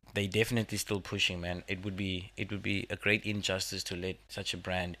they definitely still pushing, man. It would be a great injustice to let such a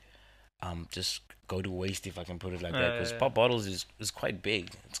brand just go to waste, if I can put it like that, because Yeah. Pop Bottles is quite big.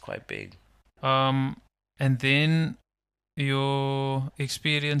 It's quite big. And then your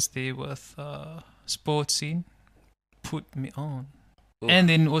experience there with sports scene put me on, Oof. and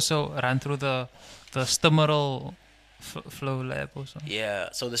then also ran through the Stimmeral flow lab also.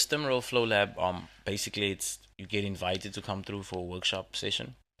 Yeah, so the Stimroll Flow Lab, basically it's you get invited to come through for a workshop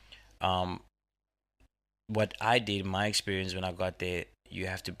session. Um, what I did, my experience when I got there, you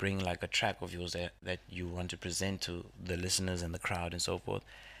have to bring like a track of yours that you want to present to the listeners and the crowd and so forth.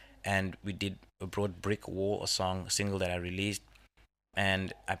 And we brought Brick Wall, a song, a single that I released,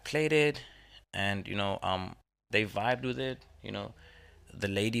 and I played it, and they vibed with it. The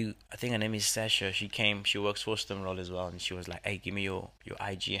lady, I think her name is Sasha. She came. She works for Stimroll as well, and she was like, "Hey, give me your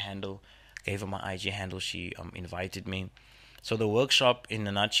IG handle." Gave her my IG handle. She invited me. So the workshop, in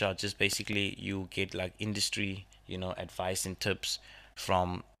a nutshell, just basically you get like industry, advice and tips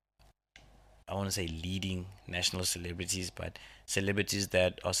from, I want to say, leading national celebrities, but celebrities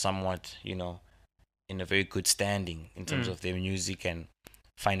that are somewhat, in a very good standing in terms Mm. of their music and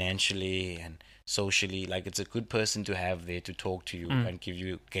financially and socially. Like it's a good person to have there to talk to you Mm. and give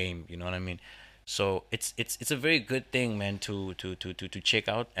you game. You know what I mean? So it's a very good thing, man, to check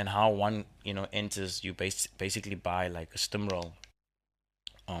out, and how one enters. You basically buy like a stimroll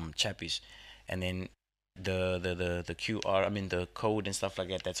chappies, and then the QR, I mean the code and stuff like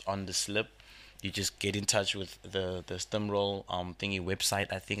that, that's on the slip. You just get in touch with the stimroll thingy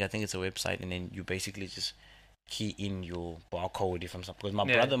website. I think it's a website, and then you basically just key in your barcode, if I'm because my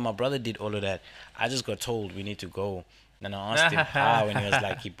Yeah. brother did all of that. I just got told we need to go. And I asked him how, and he was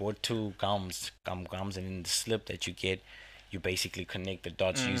like, he bought two gums, and in the slip that you get, you basically connect the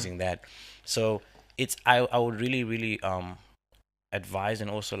dots Mm. using that. So I would really really advise and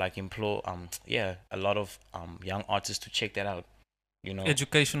also like implore yeah, a lot of young artists to check that out. you know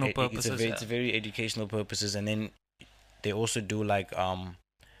Educational it's a purposes, very yeah. it's a very educational purposes, and then they also do like a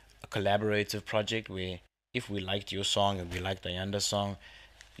collaborative project where if we liked your song and we liked Ayanda's song,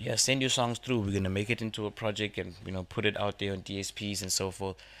 yeah, send your songs through. We're gonna make it into a project and put it out there on DSPs and so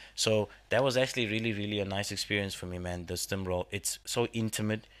forth. So that was actually really, really a nice experience for me, man. The Stimroll, it's so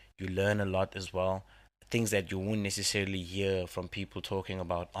intimate. You learn a lot as well. Things that you wouldn't necessarily hear from people talking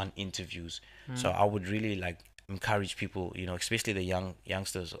about on interviews. So Mm. I would really like encourage people, especially the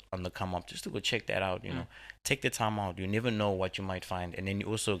youngsters on the come up, just to go check that out. Mm. Take the time out. You never know what you might find, and then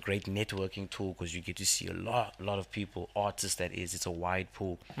also a great networking tool because you get to see a lot of people, artists. That is, it's a wide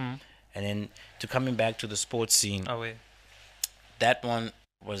pool. Mm. And then to coming back to the sports scene, Oh wait. that one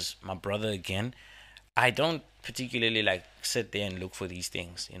was my brother again. I don't particularly like sit there and look for these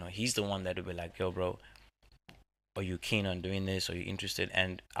things. He's the one that would be like, "Yo, bro, are you keen on doing this? Are you interested?"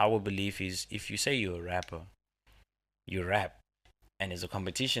 And our belief is, if you say you're a rapper, you rap, and there's a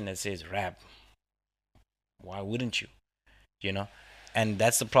competition that says rap, why wouldn't you? You know, and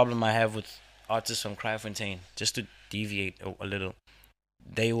that's the problem I have with artists from Cryfontaine. Just to deviate a little,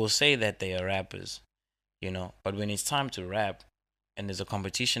 they will say that they are rappers, but when it's time to rap, and there's a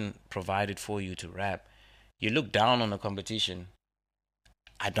competition provided for you to rap, you look down on the competition.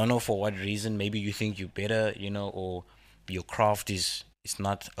 I don't know for what reason. Maybe you think you're better, or your craft is it's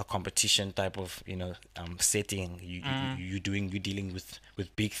not a competition type of setting. Mm. You're dealing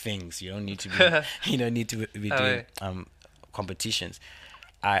with big things. You don't need to be you don't need to be Oh doing wait. competitions.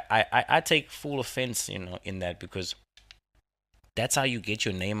 I take full offense in that, because that's how you get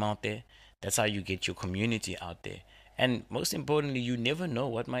your name out there. That's how you get your community out there. And most importantly, you never know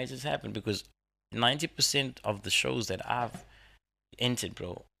what might just happen, because 90% of the shows that I've entered,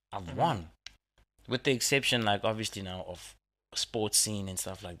 bro, I've Mhm. won. With the exception, like, obviously now of sports scene and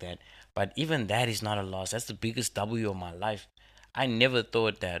stuff like that. But even that is not a loss. That's the biggest W of my life. I never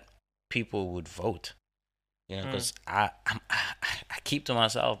thought that people would vote, Mm. because I keep to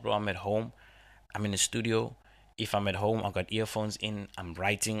myself, bro. I'm at home. I'm in the studio. If I'm at home, I've got earphones in. I'm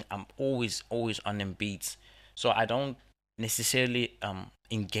writing. I'm always on them beats. So I don't necessarily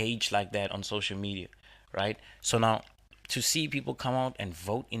engage like that on social media. right? So now to see people come out and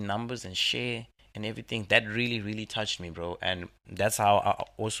vote in numbers and share and everything, that really really touched me, bro. And that's how I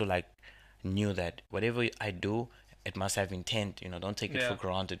also like knew that whatever I do, it must have intent. Don't take it for Yeah.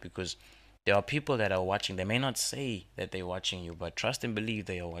 granted, because there are people that are watching. They may not say that they're watching you, but trust and believe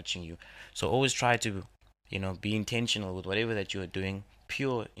they are watching you. So always try to, be intentional with whatever that you are doing,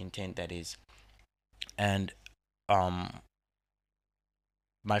 pure intent that is. And um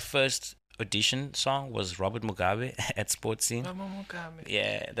my first audition song was Robert Mugabe at Sports Scene. Mama Mukame.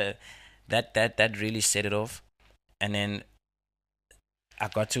 Yeah, that really set it off. And then I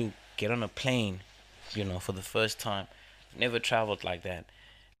got to get on a plane, for the first time. Never traveled like that.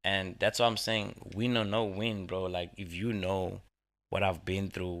 And that's what I'm saying. Win or no win, bro. Like, if you know what I've been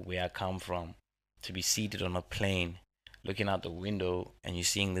through, where I come from, to be seated on a plane, looking out the window, and you're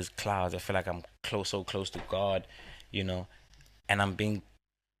seeing these clouds, I feel like I'm so close to God, you know, and I'm being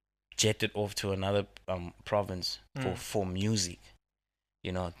jetted off to another province for music.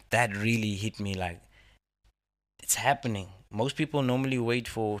 That really hit me like it's happening. Most people normally wait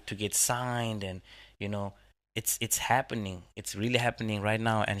for to get signed, and you know it's happening. It's really happening right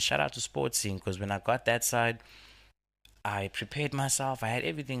now. And shout out to Sports Scene, because when I got that side, I prepared myself. I had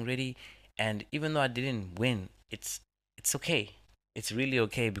everything ready, and even though I didn't win, it's okay. It's really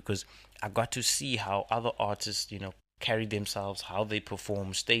okay, because I got to see how other artists, carry themselves, how they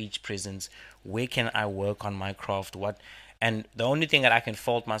perform, stage presence. Where can I work on my craft? What? And the only thing that I can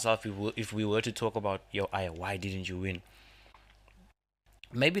fault myself, if we were to talk about, Aya, why didn't you win?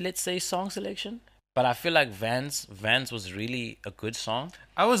 Maybe let's say song selection. But I feel like Vans was really a good song.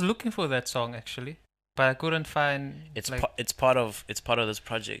 I was looking for that song actually, but I couldn't find like. It's part of this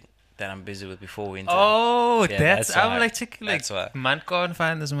project that I'm busy with before winter. Oh, Yeah, that's that's I'm why. like checking like That's why. man can't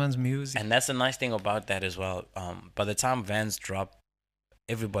find this man's music. And that's the nice thing about that as well. By the time Vans dropped,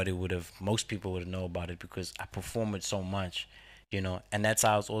 most people would know about it, because I perform it so much, And that's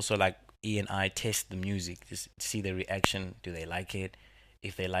how it's also like E and I test the music, just see the reaction. Do they like it?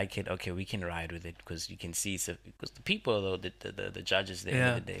 If they like it, okay, we can ride with it, because you can see because the people, though, the judges, at the end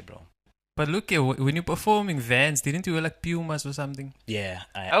Yeah. of the day, bro. But look here, when you're performing Vans, didn't you wear like Pumas or something? Yeah,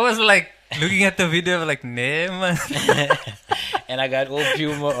 I was like looking at the video, like, nah, man. and I got old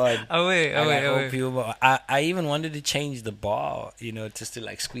Puma on. Away, I got old away. Puma. I even wanted to change the bar, just to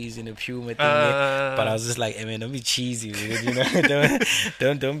like squeeze in a Puma thing there. But I was just like, hey, man, don't be cheesy,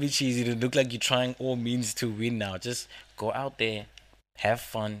 dude, don't be cheesy. It look like you're trying all means to win now. Just go out there, have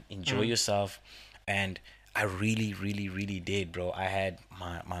fun, enjoy yourself, and I really, really, really did, bro. I had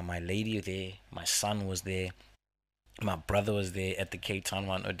my lady there, my son was there, my brother was there at the Cape Town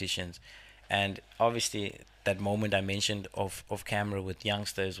one auditions, and obviously that moment I mentioned off camera with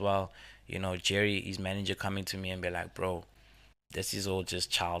Youngster as well. Jerry, his manager, coming to me and be like, "Bro, this is all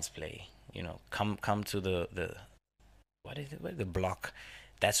just child's play. Come to the what is it? The block.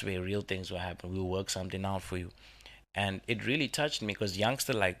 That's where real things will happen. We'll work something out for you." And it really touched me, because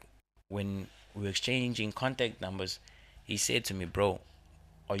Youngster, like, when we were exchanging contact numbers, he said to me, "Bro,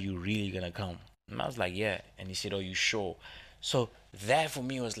 are you really gonna come?" And I was like, "Yeah." And he said, "Are you sure?" So that for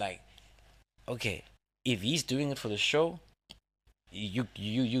me was like, okay, if he's doing it for the show, you're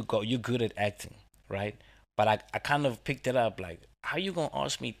good at acting, right? But I kind of picked it up like, how you gonna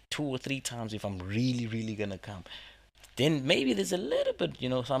ask me 2 or 3 times if I'm really really gonna come? Then maybe there's a little bit,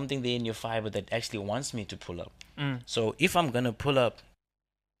 something there in your fiber that actually wants me to pull up. So if I'm gonna pull up,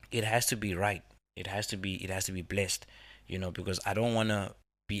 it has to be right. It has to be blessed, because I don't wanna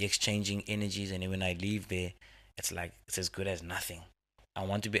be exchanging energies, and then when I leave there, it's like it's as good as nothing. I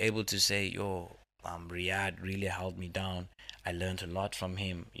want to be able to say, yo, Riyadh really held me down. I learned a lot from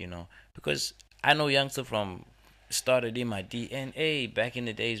him, because I know Youngster from started in my DNA back in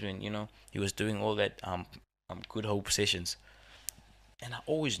the days when he was doing all that Good Hope sessions, and I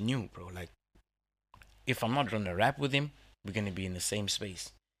always knew, bro, like, if I'm not gonna rap with him, we're gonna be in the same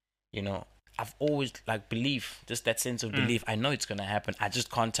space. You know, I've always like belief, just that sense of belief. I know it's gonna happen. I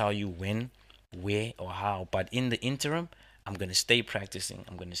just can't tell you when, where, or how. But in the interim, I'm gonna stay practicing.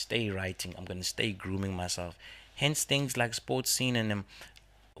 I'm gonna stay writing. I'm gonna stay grooming myself. Hence, things like Sports Scene and them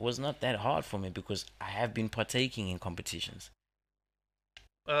was not that hard for me, because I have been partaking in competitions.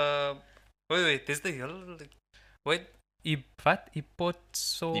 Uh, wait, there's the wait, what?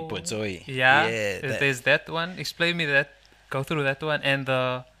 Ipotso. Ipotsoy. Yeah, Yeah. there's that one. Explain me that. Go through that one and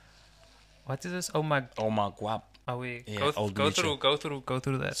the what is this? Oh my guap. Oh wait, Yeah, go old go Glucho. go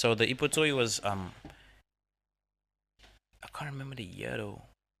through that. So the Ipotsoy was I can't remember the year though.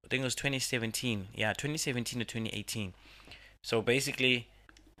 I think it was 2017. Yeah, 2017 to 2018. So basically,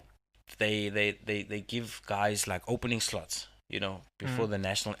 they give guys like opening slots, before the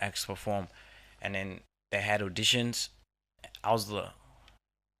national acts perform, and then They had auditions. I was the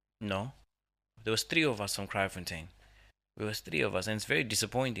no. There was three of us from Cryfontaine. There was three of us, and it's very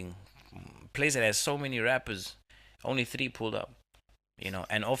disappointing. Place that has so many rappers, only three pulled up.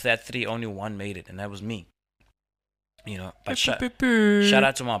 And of that three, only one made it, and that was me. But shout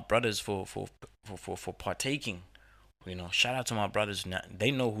out to my brothers for partaking. Shout out to my brothers.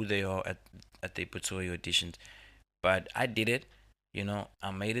 They know who they are at the Pretoria auditions. But I did it.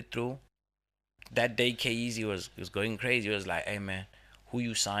 I made it through. That day, K-Easy was going crazy. He was like, "Hey man, who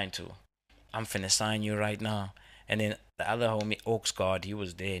you signed to? I'm finna sign you right now." And then the other homie, Oxguard, he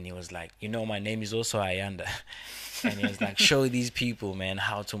was there and he was like, my name is also Ayanda. And he was like, show these people, man,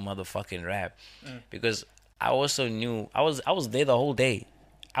 how to motherfucking rap. Because I also knew I was there the whole day.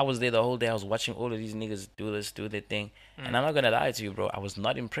 I was there the whole day. I was watching all of these niggas do their thing. And I'm not gonna lie to you, bro. I was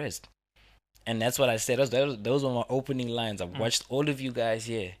not impressed. And that's what I said. Those were my opening lines. I've watched all of you guys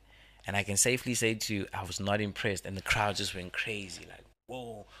here. And I can safely say to you, I was not impressed. And the crowd just went crazy. Like,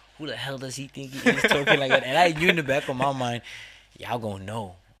 whoa, who the hell does he think he is talking like that? And I knew in the back of my mind, y'all gonna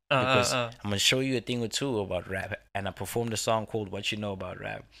know. Because I'm gonna show you a thing or two about rap. And I performed a song called What You Know About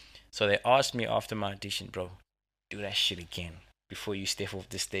Rap. So they asked me after my audition, bro, do that shit again before you step off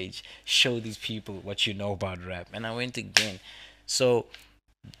the stage. Show these people what you know about rap. And I went again. So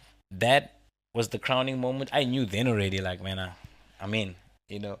that was the crowning moment. I knew then already, like, man, I'm in,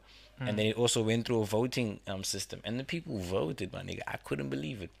 And then it also went through a voting system. And the people voted, my nigga. I couldn't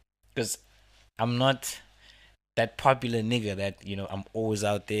believe it. Because I'm not that popular nigga that, I'm always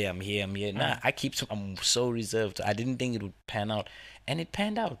out there. I'm here. Nah, I'm so reserved. I didn't think it would pan out. And it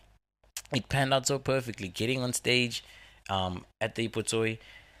panned out. It panned out so perfectly. Getting on stage at the Ipotoi,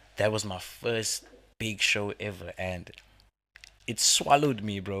 that was my first big show ever. And it swallowed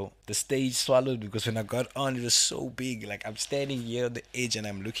me, bro. The stage swallowed me because when I got on, it was so big. Like, I'm standing here on the edge and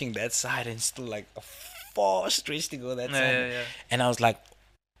I'm looking that side and still like a far stretch to go that side. Yeah. And I was like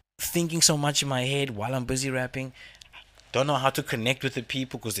thinking so much in my head while I'm busy rapping. Don't know how to connect with the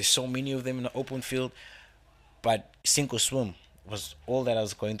people because there's so many of them in the open field. But sink or swim was all that I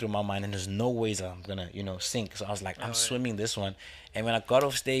was going through my mind. And there's no ways I'm going to, sink. So I was like, I'm swimming this one. And when I got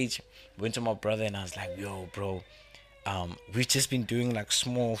off stage, went to my brother and I was like, yo, bro. We've just been doing like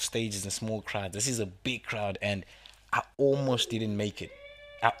small stages and small crowds. This is a big crowd, and I almost didn't make it.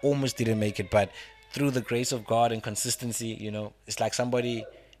 But through the grace of God and consistency, it's like somebody,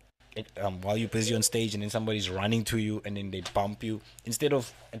 while you're busy on stage, and then somebody's running to you, and then they bump you. Instead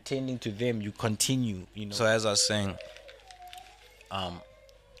of attending to them, you continue. So as I was saying,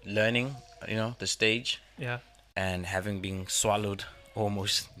 learning, the stage, Yeah. and having been swallowed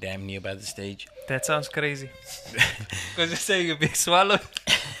almost damn near by the stage. That sounds crazy. Because you're saying you're being swallowed.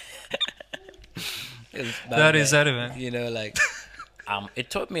 That is that, man. It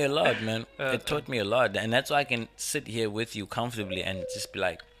taught me a lot, man. It taught me a lot. And that's why I can sit here with you comfortably and just be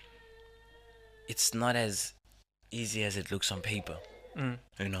like, it's not as easy as it looks on paper.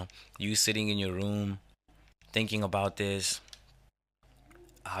 You sitting in your room, thinking about this,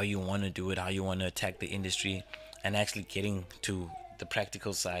 how you want to do it, how you want to attack the industry, and actually getting to the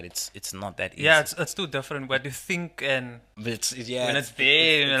practical side, it's not that easy. Yeah, it's too different. What you think and when it's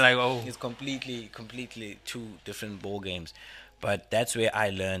there, you're like, oh, it's completely two different ball games. But that's where I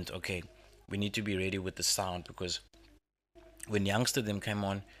learned, okay, we need to be ready with the sound, because when Youngster them came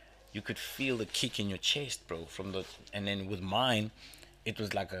on, you could feel the kick in your chest, bro. And then with mine, it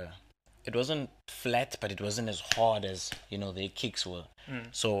was like it wasn't flat, but it wasn't as hard as their kicks were.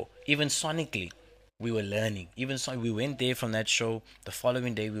 So even sonically, we were learning. Even so, we went there from that show. The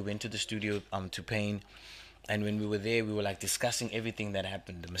following day, we went to the studio to Pain, and when we were there, we were like discussing everything that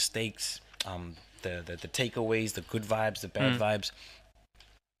happened, the mistakes, the takeaways, the good vibes, the bad vibes,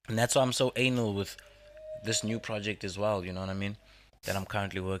 and that's why I'm so anal with this new project as well. You know what I mean? That I'm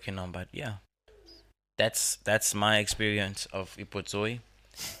currently working on. But yeah, that's my experience of Ipotoi.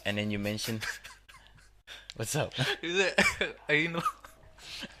 And then you mentioned, what's up? Is it?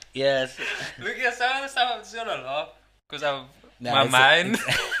 Yes. Look, yeah, some of the stuff I'm still a laugh because I'm Nah, my mind.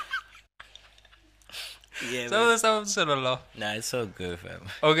 Yeah. Some of the stuff I'm still a laugh. Nah, it's so good, fam.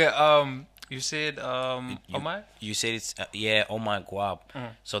 Okay. You said Omar? You said it's Omar Guap.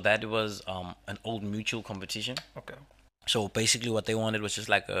 So that was an old mutual competition. Okay. So basically, what they wanted was just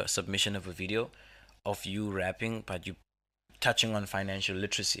like a submission of a video of you rapping, but you touching on financial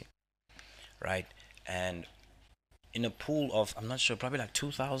literacy, right? And in a pool of, I'm not sure, probably like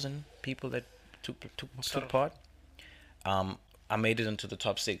 2,000 people that took part, I made it into the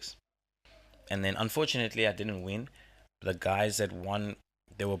top 6. And then unfortunately I didn't win. The guys that won,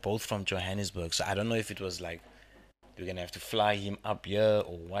 they were both from Johannesburg, so I don't know if it was like we're gonna have to fly him up here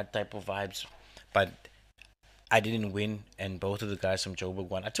or what type of vibes, but I didn't win, and both of the guys from Joburg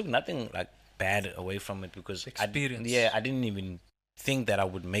won. I took nothing like bad away from it because Experience. yeah, I didn't even think that I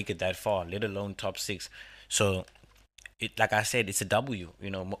would make it that far, let alone top six. So it, like I said, it's a W. You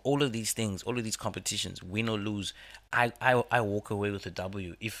know, all of these things, all of these competitions, win or lose, I walk away with a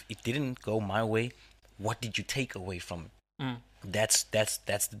W. If it didn't go my way, what did you take away from it? Mm. That's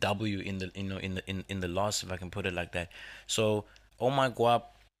the W in the in the loss, if I can put it like that. So, oh my guap,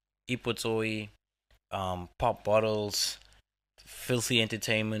 Ipotsoi, pop bottles, filthy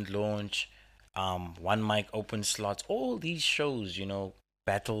entertainment launch, one mic open slots, all these shows,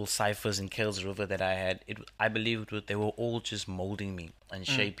 battle ciphers in Kales River that I had, I believe they were all just molding me and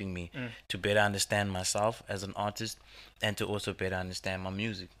Mm. shaping me Mm. to better understand myself as an artist and to also better understand my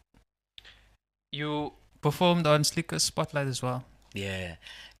music. You performed on Slicker's Spotlight as well. Yeah.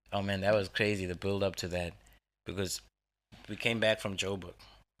 Oh man, that was crazy, the build up to that, because we came back from Joburg,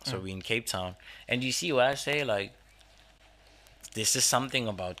 so Mm. we in Cape Town, and you see what I say, like, this is something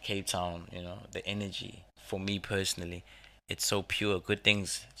about Cape Town, the energy. For me personally, it's so pure. Good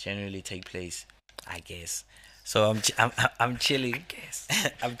things generally take place, I guess. So I'm chilling. Yes.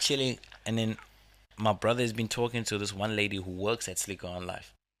 I'm chilling, and then my brother has been talking to this one lady who works at Slicker on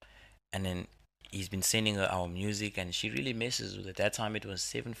Life, and then he's been sending her our music, and she really messes with it. That time it was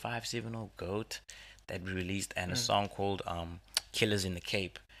 7570 Goat that we released, and a Mm. song called Killers in the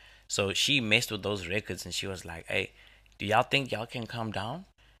Cape. So she messed with those records, and she was like, "Hey, do y'all think y'all can come down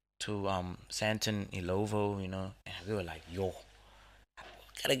to Santon Ilovo?" And we were like, "Yo,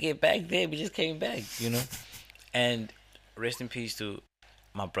 gotta get back there. We just came back." And rest in peace to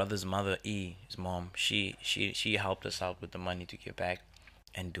my brother's mother, his mom. She helped us out with the money to get back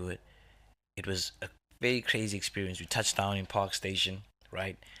and do it. It was a very crazy experience. We touched down in Park Station,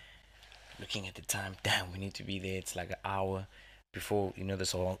 right? Looking at the time, damn, we need to be there. It's like an hour before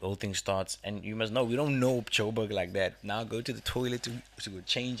this whole thing starts. And you must know, we don't know Joburg like that. Now go to the toilet to go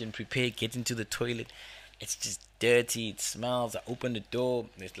change and prepare. Get into the toilet. It's just dirty. It smells. I open the door.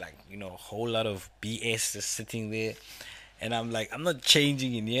 There's like a whole lot of BS just sitting there. And I'm like, I'm not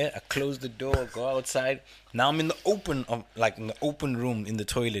changing in here. I close the door, go outside. Now I'm in the open in the open room in the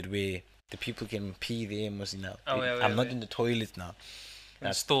toilet where the people can pee there. Oh, yeah, I'm yeah, not yeah. in the toilet now. In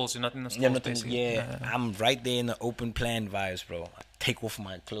the stalls, you're not in the Yeah, stalls, basically. I'm right there in the open plan vibes, bro. I take off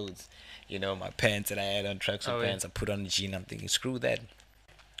my clothes, my pants that I had on, tracksuit Oh, yeah. pants. I put on the jean. I'm thinking, screw that.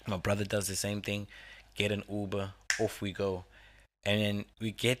 My brother does the same thing. Get an Uber, off we go. And then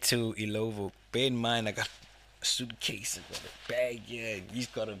we get to Ilovo. Bear in mind, I got a suitcase, I got a bag here, and he's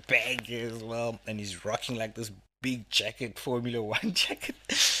got a bag here as well. And he's rocking like this big jacket, Formula One jacket.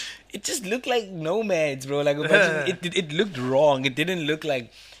 It just looked like nomads, bro. Like a bunch of, it looked wrong. It didn't look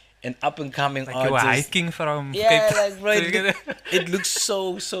like an up and coming Like you were artist. hiking from Yeah, Cape like bro, to get it looks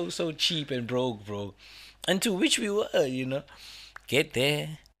so cheap and broke, bro. And to which we were. Get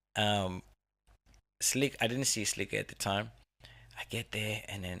there, Slick. I didn't see Slick at the time. I get there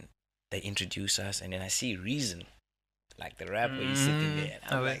and then they introduce us, and then I see Reason, like the rapper. He's sitting there,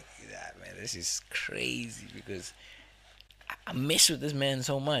 and I'm Oh, yeah. like, yeah, man, this is crazy because I mess with this man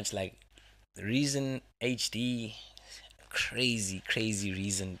so much. Like Reason HD, crazy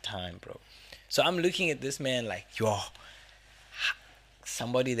Reason time, bro. So I'm looking at this man like, yo,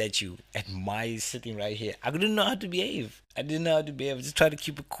 somebody that you admire is sitting right here. I didn't know how to behave. I just tried to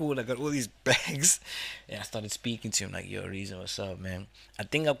keep it cool. I got all these bags. And I started speaking to him like, yo, Reason, what's up, man? I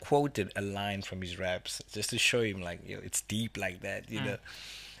think I quoted a line from his raps just to show him like, yo, it's deep like that.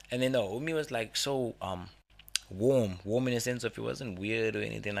 And then the homie was like so warm in a sense of it wasn't weird or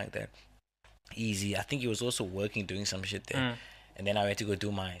anything like that. Easy. I think he was also working, doing some shit there. And then I had to go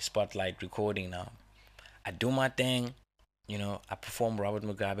do my spotlight recording now. I do my thing. I perform Robert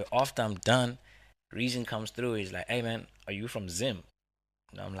Mugabe. After I'm done, Reason comes through. He's like, hey, man, are you from Zim?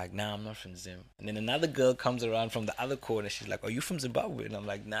 And I'm like, nah, I'm not from Zim. And then another girl comes around from the other corner. She's like, are you from Zimbabwe? And I'm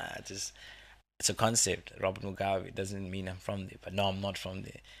like, nah, it's a concept. Robert Mugabe doesn't mean I'm from there. But no, I'm not from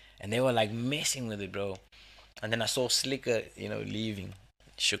there. And they were like messing with it, bro. And then I saw Slicker, leaving.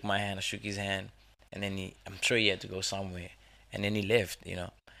 Shook my hand. I shook his hand. And then I'm sure he had to go somewhere. And then he left.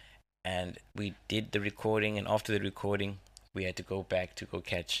 And we did the recording. And after the recording, we had to go back to go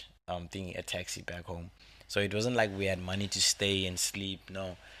catch a taxi back home. So it wasn't like we had money to stay and sleep.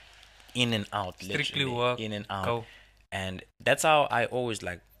 No, in and out, Strictly literally work. in and out. Go. And that's how I always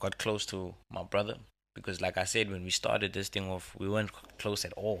like got close to my brother, because like I said, when we started this thing off, we weren't close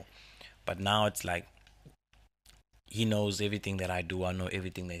at all. But now it's like he knows everything that I do. I know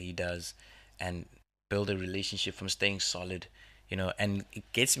everything that he does, and build a relationship from staying solid. And it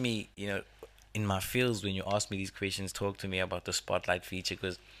gets me, in my feels when you ask me these questions. Talk to me about the spotlight feature,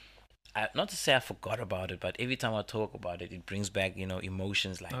 because not to say I forgot about it, but every time I talk about it, it brings back,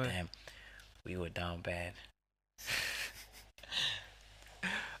 emotions like, Oh, damn, we were down bad.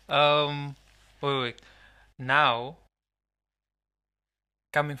 yeah. Wait. Now,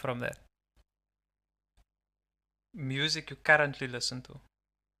 coming from that, music you currently listen to.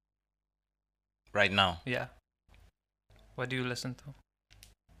 Right now, Yeah. What do you listen to?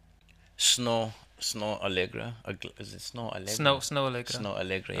 Snow Allegra. Is it Snow Allegra? Snow Allegra. Snow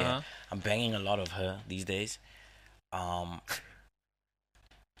Allegra, yeah. Uh-huh. I'm banging a lot of her these days. Um,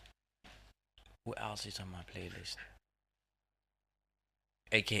 who else is on my playlist?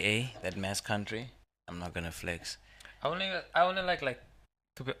 AKA that Mass Country. I'm not gonna flex. I only like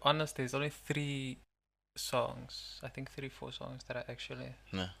to be honest, there's only three songs. I think three, four songs that I actually.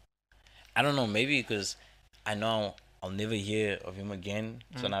 No, I don't know. Maybe because I know I'll never hear of him again.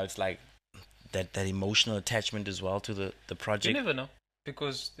 So Mm. now it's like that emotional attachment as well to the You project. never know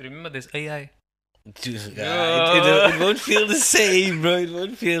because remember there's AI. Dude, Yeah. it won't feel the same, bro. It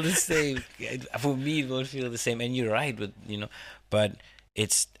won't feel the same. For me, it won't feel the same. And you're right with but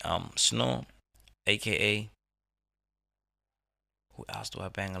it's Snow, aka who else do I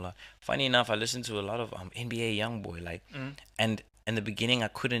bang a lot? Funny enough, I listen to a lot of NBA YoungBoy, like, Mm. and in the beginning I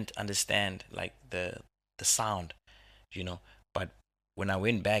couldn't understand like the sound, you know, but when I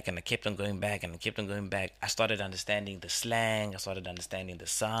went back and I kept on going back and I kept on going back, I started understanding the slang. I started understanding the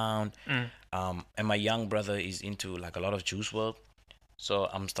sound. Mm. And my young brother is into like a lot of Juice World, so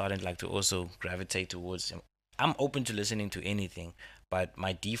I'm starting like to also gravitate towards him. I'm open to listening to anything, but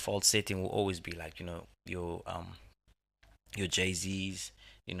my default setting will always be like your Jay Z's,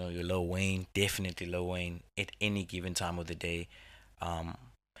 your Lil Wayne, definitely Lil Wayne at any given time of the day. Um,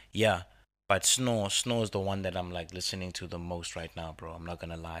 yeah, but Snow is the one that I'm like listening to the most right now, bro. I'm not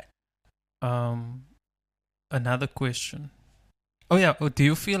gonna lie. Um, Another question. Oh yeah. Oh, do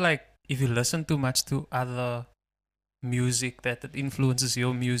you feel like if you listen too much to other music that it influences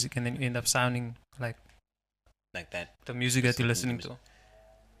your music and then you end up sounding like Like that. the music that you're Listening to listening music.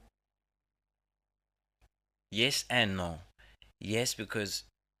 to? Yes and no. Yes, because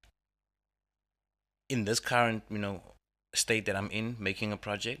in this current, state that I'm in, making a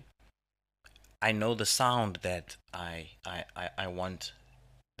project, I know the sound that I want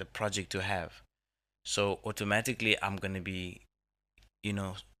the project to have. So automatically I'm gonna be, you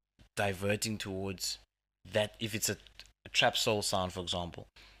know, diverting towards that. If it's a trap soul sound, for example,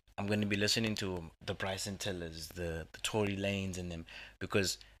 I'm gonna be listening to the Bryson Tillers, the Tory Lanes and them,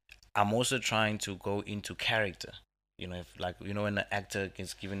 because I'm also trying to go into character. If like when an actor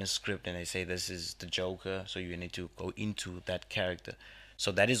gets given a script and they say this is the Joker, so you need to go into that character.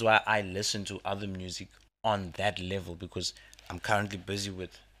 So that is why I listen to other music on that level, because I'm currently busy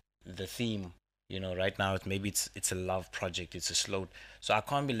with the theme. Right now maybe it's a love project, it's a slow, so I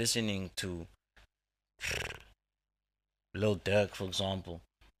can't be listening to Lil Durk, for example,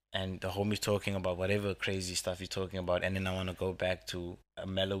 and the homie's talking about whatever crazy stuff he's talking about, and then I want to go back to a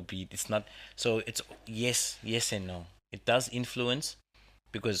mellow beat. It's not. So it's yes and no. It does influence,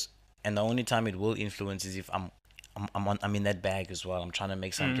 because, and the only time it will influence is if I'm in that bag as well. I'm trying to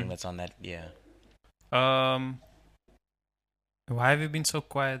make something Mm. that's on that. Yeah. Um, why have you been so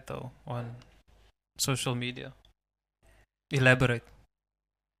quiet though on social media? Elaborate.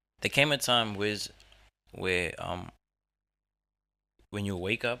 There came a time where when you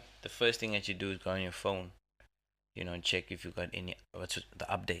wake up, the first thing that you do is go on your phone, and check if you got any what's the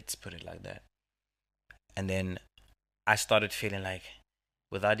updates. Put it like that, and then I started feeling like,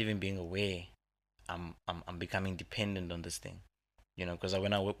 without even being aware, I'm becoming dependent on this thing, because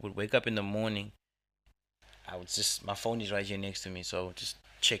when I would wake up in the morning, I would just, my phone is right here next to me, so just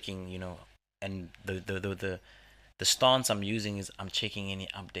checking, and the stance I'm using is I'm checking any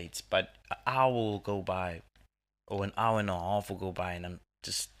updates, but an hour will go by, or an hour and a half will go by, and I'm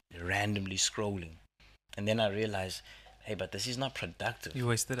just randomly scrolling, and then I realize, hey, but this is not productive. You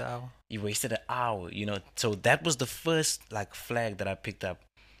wasted an hour. You wasted an hour, so that was the first like flag that I picked up.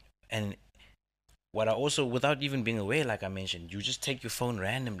 And what I also, without even being aware, like I mentioned, you just take your phone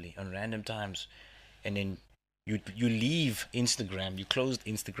randomly on random times, and then you leave Instagram, you closed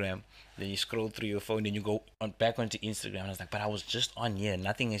Instagram, then you scroll through your phone, then you go on back onto Instagram. I was like, but I was just on here.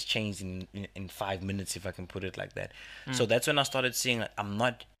 Nothing has changed in 5 minutes, if I can put it like that. Mm. So that's when I started seeing like, I'm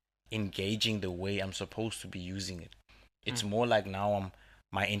not engaging the way I'm supposed to be using it. It's more like now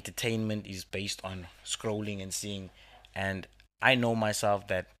my entertainment is based on scrolling and seeing, and I know myself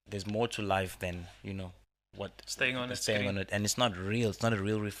that there's more to life than what Staying on a staying on screen. it, and it's not real. It's not a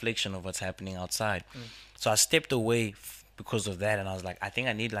real reflection of what's happening outside. Mm. So I stepped away because of that, and I was like, I think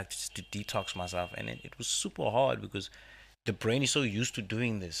I need like just to detox myself, and it was super hard because the brain is so used to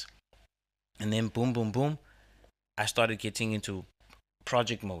doing this. And then boom, boom, boom, I started getting into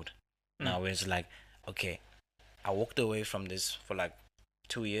project mode. Mm. Now it's like, okay, I walked away from this for like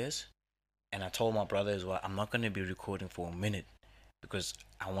 2 years, and I told my brother as well, I'm not gonna be recording for a minute because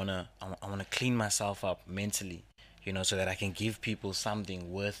I wanna clean myself up mentally, so that I can give people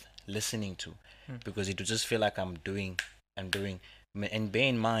something worth listening to, Mm. because it would just feel like I'm doing and doing. And bear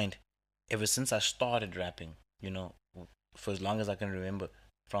in mind, ever since I started rapping, you know, for as long as I can remember,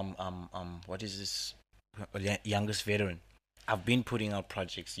 from what is this, youngest veteran, I've been putting out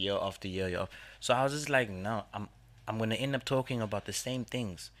projects year after year, so I was just like, no, I'm gonna end up talking about the same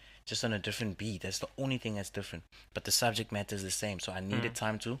things, just on a different beat. That's the only thing that's different, but the subject matter is the same. So I needed Mm.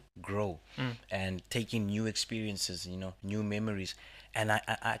 time to grow Mm. and take in new experiences, new memories. And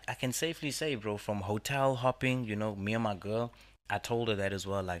I can safely say, bro, from hotel hopping, me and my girl, I told her that as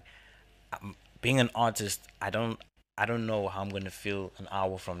well. Like, being an artist, I don't know how I'm gonna feel an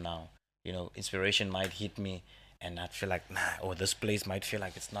hour from now. Inspiration might hit me, and I'd feel like, nah, or this place might feel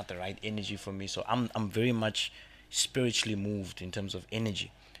like it's not the right energy for me. So I'm very much spiritually moved in terms of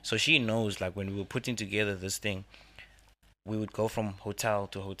energy. So she knows, like, when we were putting together this thing, we would go from hotel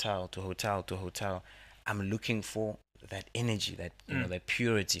to hotel to hotel to hotel. I'm looking for that energy, Mm. that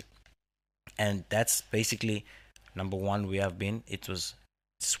purity, and that's basically number one. We have been. It was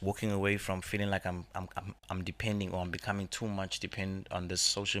just walking away from feeling like I'm depending, or I'm becoming too much dependent on this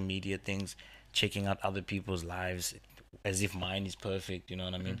social media things, checking out other people's lives as if mine is perfect. You know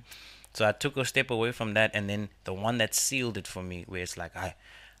what I mean? Mm. So I took a step away from that, and then the one that sealed it for me, where it's like, I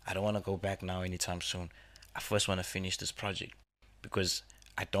don't want to go back now anytime soon. I first want to finish this project because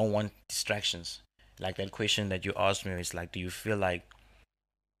I don't want distractions. Like that question that you asked me, is like, do you feel like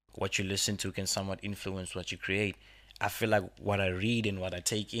what you listen to can somewhat influence what you create? I feel like what I read and what I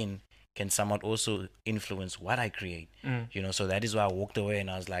take in can somewhat also influence what I create. Mm. So that is why I walked away,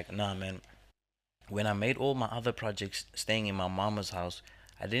 and I was like, nah, man. When I made all my other projects staying in my mama's house,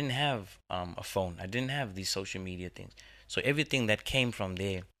 I didn't have a phone. I didn't have these social media things. So everything that came from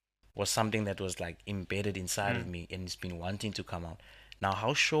there was something that was like embedded inside of Mm. me, and it's been wanting to come out. Now,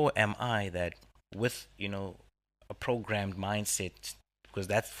 how sure am I that with, a programmed mindset, because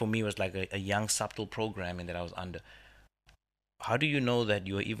that for me was like a young, subtle programming that I was under. How do you know that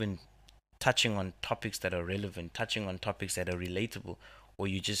you're even touching on topics that are relevant, touching on topics that are relatable, or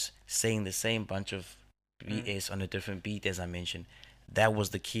you just saying the same bunch of Mm. BS on a different beat, as I mentioned? That was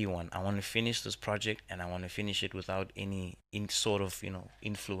the key one. I want to finish this project, and I want to finish it without any sort of,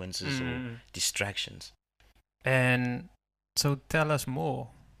 influences or Mm. distractions. And so tell us more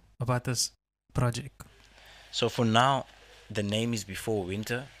about this project. So for now, the name is Before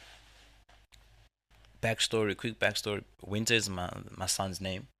Winter. Backstory, quick backstory. Winter is my son's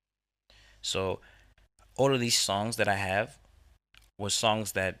name. So all of these songs that I have were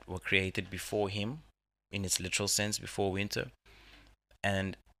songs that were created before him, in its literal sense, before Winter.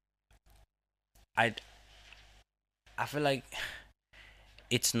 And I I feel like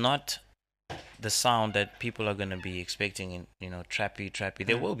it's not the sound that people are gonna be expecting in, trappy.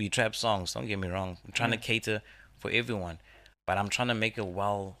 There Mm. will be trap songs. Don't get me wrong. I'm trying to Mm. cater for everyone, but I'm trying to make a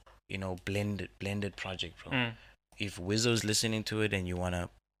well, blended project, bro. Mm. If Wizzo's listening to it and you wanna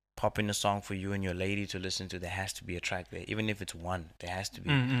pop in a song for you and your lady to listen to, there has to be a track there. Even if it's one, there has to be.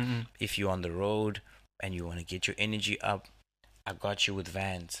 Mm. Mm. If you're on the road and you want to get your energy up, I got you with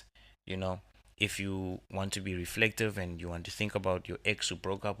Vans. You know, if you want to be reflective and you want to think about your ex who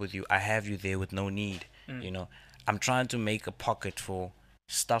broke up with you, I have you there with No Need. Mm. You know, I'm trying to make a pocket for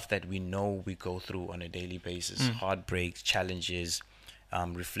stuff that we know we go through on a daily basis: Mm. heartbreaks, challenges,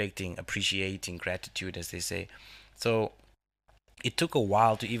 reflecting, appreciating, gratitude, as they say. So it took a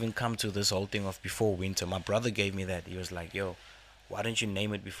while to even come to this whole thing of Before Winter. My brother gave me that. He was like, yo, why don't you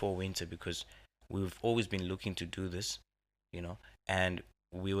name it Before Winter? Because we've always been looking to do this, you know, and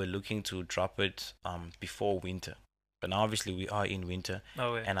we were looking to drop it before winter. But now obviously we are in winter,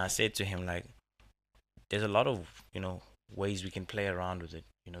 Oh, yeah. and I said to him, like, there's a lot of, ways we can play around with it.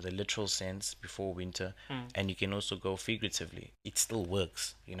 The literal sense, before winter, Mm. and you can also go figuratively. It still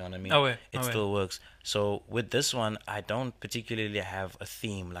works. You know what I mean? Oh, yeah. It Oh, yeah. still works. So with this one, I don't particularly have a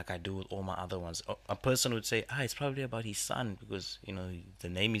theme like I do with all my other ones. A person would say, it's probably about his son because the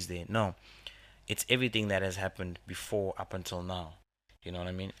name is there. No, it's everything that has happened before up until now. You know what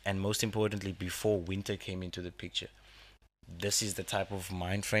I mean? And most importantly, before winter came into the picture. This is the type of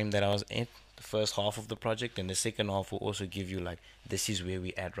mind frame that I was in. The first half of the project, and the second half will also give you like, this is where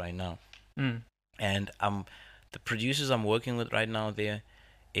we at right now. Mm. And the producers I'm working with right now there,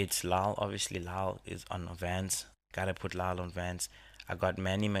 it's Lal. Obviously, Lal is on Vans. Gotta put Lal on Vans. I got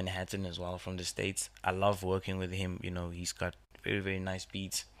Manny Manhattan as well from the States. I love working with him. He's got very, very nice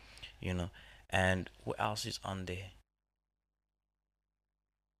beats. you know. And who else is on there?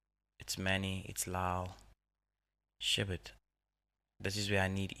 It's Manny, it's Lal, Shibit. This is where I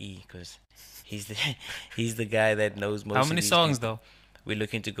need E because he's the he's the guy that knows How most of many these songs people. though? We're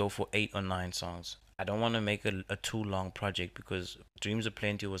looking to go for 8 or 9 songs. I don't want to make a too long project because Dreams of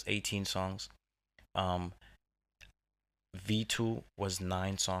Plenty was 18 songs. Um, V2 was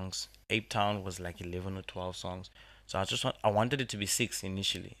 9 songs. Ape Town was like 11 or 12 songs. So I wanted it to be six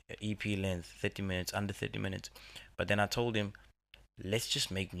initially, EP length, 30 minutes, under 30 minutes. But then I told him, let's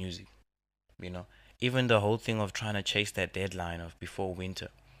just make music, you know. Even the whole thing of trying to chase that deadline of before winter,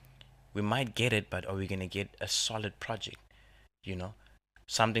 we might get it, but are we gonna get a solid project? You know,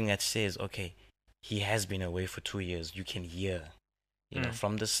 something that says, okay, he has been away for 2 years. You can hear, Mm.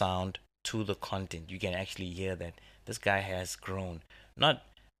 from the sound to the content, you can actually hear that this guy has grown. Not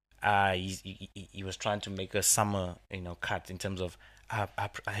he was trying to make a summer, cut in terms of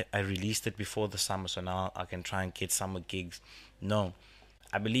I released it before the summer, so now I can try and get summer gigs. No,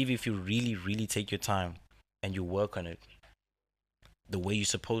 I believe if you really, really take your time and you work on it the way you're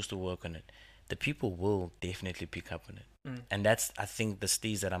supposed to work on it, the people will definitely pick up on it. Mm. And that's, I think, the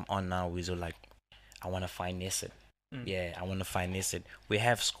stage that I'm on now is like, I want to finesse it. Mm. Yeah, I want to finesse it. We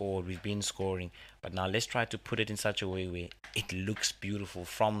have scored, we've been scoring, but now let's try to put it in such a way where it looks beautiful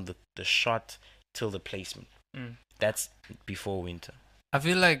from the shot till the placement. Mm. That's before winter. I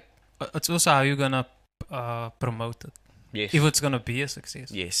feel like it's also how you're gonna promote it. Yes. If it's gonna be a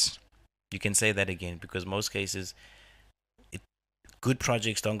success. Yes. You can say that again because most cases, good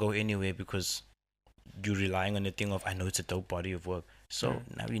projects don't go anywhere because you're relying on the thing of, I know it's a dope body of work. So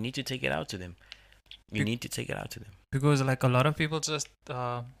now you need to take it out to them. You need to take it out to them. Because like a lot of people just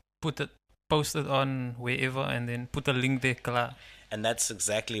post it on wherever and then put a link there. Klar. And that's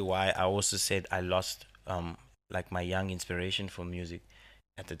exactly why I also said I lost like my young inspiration for music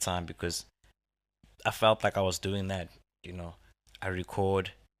at the time because I felt like I was doing that. I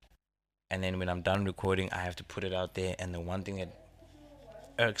record, and then when I'm done recording, I have to put it out there. And the one thing that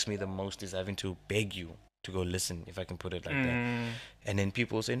irks me the most is having to beg you to go listen, if I can put it like that. And then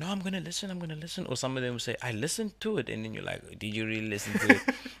people will say, no, I'm gonna listen. Or some of them will say, I listened to it. And then you're like, did you really listen to it?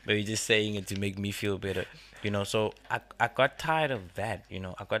 But you're just saying it to make me feel better. So I got tired of that.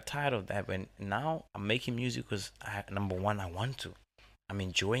 I got tired of that when now I'm making music because number one, I want to. I'm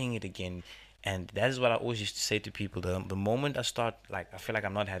enjoying it again. And that is what I always used to say to people. The moment I start, like, I feel like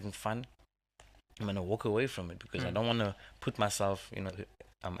I'm not having fun, I'm gonna walk away from it because I don't want to put myself,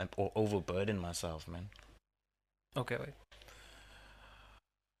 or overburden myself, man. Okay, wait.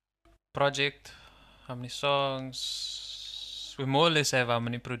 Project, how many songs? We more or less have how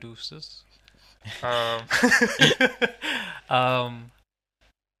many producers? Nah,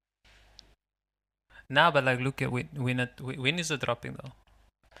 but like, look at when is it dropping though?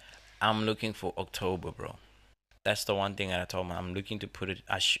 I'm looking for October, bro. That's the one thing that I told me. I'm looking to put it.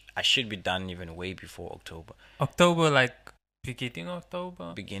 I should be done even way before October. October, like beginning of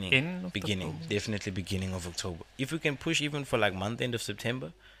October. Beginning. End of Beginning. October? Definitely beginning of October. If we can push even for like month end of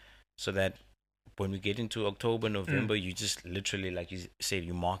September, so that when we get into October, November, you just literally, like you said,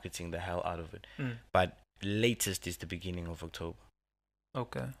 you're marketing the hell out of it. But latest is the beginning of October.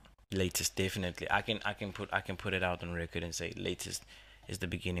 Okay. Latest, definitely. I can put it out on record and say latest is the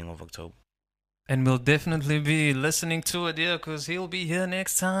beginning of October. And we'll definitely be listening to it, yeah, because he'll be here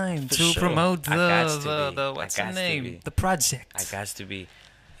next time For to sure. promote I gots to the be. what's I the gots to name? be. The project. I got to be.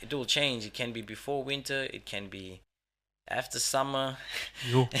 It will change. It can be before winter. It can be after summer.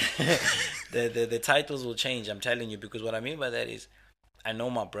 Yo. the titles will change. I'm telling you, because what I mean by that is, I know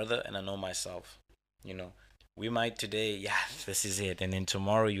my brother and I know myself. We might today, yeah, this is it, and then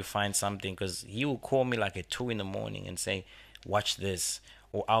tomorrow you find something, because he will call me like at 2 in the morning and say, watch this,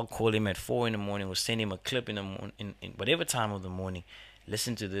 or I'll call him at 4 in the morning or send him a clip in the morning, in whatever time of the morning.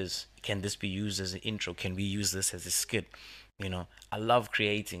 Listen to this. Can this be used as an intro? Can we use this as a skit? I love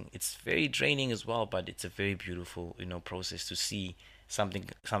creating. It's very draining as well, but it's a very beautiful, process to see something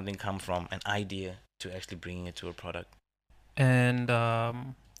come from an idea to actually bringing it to a product. And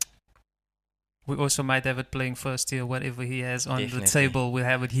we also might have it playing first here. Whatever he has on Definitely. the table, we'll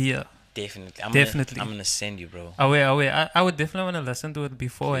have it here. Definitely. Definitely. I'm gonna send you, bro. Oh wait. I would definitely want to listen to it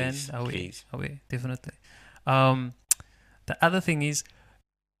beforehand. Please. Definitely. The other thing is,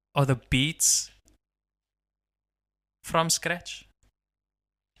 are the beats from scratch?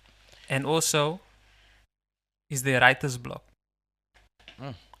 And also, is there writer's block?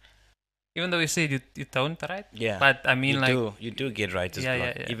 Even though you said you don't write, Yeah, but I mean, you do get writer's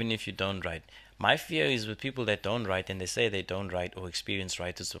block, even if you don't write. My fear is with people that don't write and they say they don't write or experience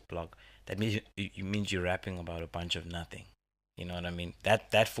writer's block. That means means you're rapping about a bunch of nothing. You know what I mean?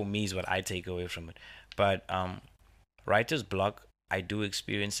 That for me is what I take away from it. But writer's block, I do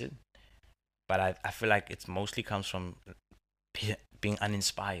experience it, but I feel like it mostly comes from being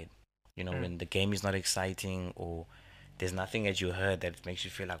uninspired. You know, Mm. when the game is not exciting or there's nothing that you heard that makes you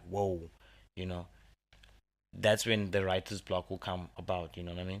feel like whoa, you know, that's when the writer's block will come about. You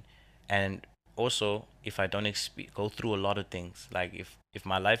know what I mean? And also, if I don't go through a lot of things, like if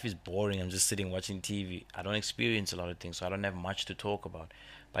my life is boring, I'm just sitting watching TV. I don't experience a lot of things, so I don't have much to talk about.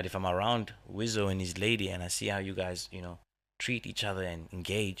 But if I'm around Wizzo and his lady, and I see how you guys, treat each other and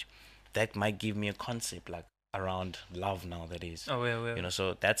engage, that might give me a concept like around love now. That is, Oh, yeah, yeah.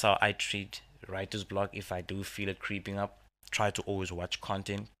 so that's how I treat writer's block. If I do feel it creeping up, try to always watch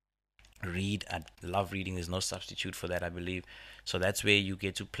content, read. I love reading. There's no substitute for that, I believe. So that's where you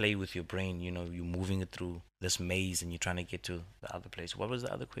get to play with your brain. You're moving it through this maze and you're trying to get to the other place. What was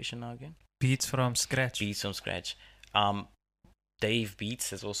the other question now again? Beats from scratch. Beats from scratch. um Dave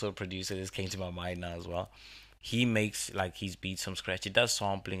Beats is also a producer. This came to my mind now as well. He makes like his beats from scratch. He does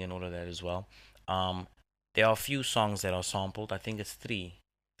sampling and all of that as well. um there are a few songs that are sampled. I think it's three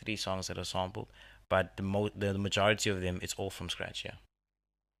songs that are sampled, but the majority of them, it's all from scratch. Yeah.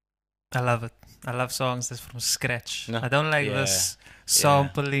 I love it. I love songs that's from scratch. No. I don't like Yeah. this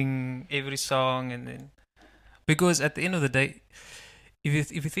sampling every song and then, because at the end of the day,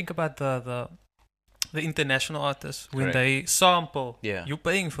 if you think about the international artists, when Correct. they sample, Yeah. you're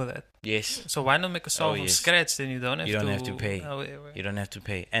paying for that. Yes. So why not make a song from yes. scratch? Then you don't have You don't to. have to pay. Oh, yeah, You don't have to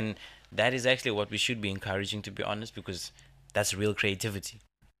pay. And that is actually what we should be encouraging, to be honest, because that's real creativity.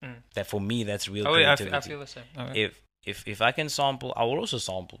 Mm. That for me, that's real Oh, yeah, creativity. I feel the same. Okay. If I can sample, I will also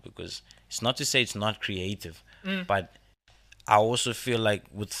sample, because it's not to say it's not creative, Mm. but I also feel like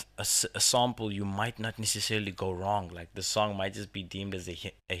with a sample, you might not necessarily go wrong. Like the song might just be deemed as a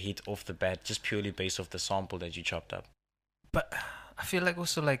hit off the bat, just purely based off the sample that you chopped up. But I feel like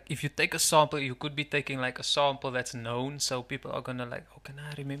also, like, if you take a sample, you could be taking like a sample that's known, so people are gonna like, oh, can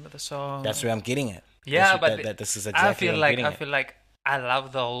I remember the song? That's where I'm getting at. Yeah, but this is exactly I feel what I'm like getting I at. feel like I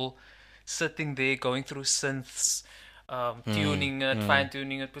love the whole sitting there, going through synths, tuning it, fine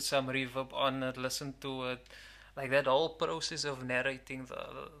tuning it, put some reverb on it, listen to it, like that whole process of narrating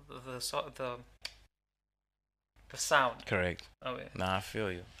the sound. Correct. Oh, yeah. Nah, I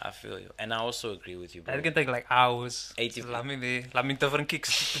feel you. And I also agree with you, bro. That can take like hours. 80 Laat me there. Laat me different kicks.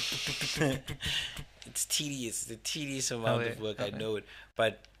 It's tedious. It's a tedious amount of work. I know it.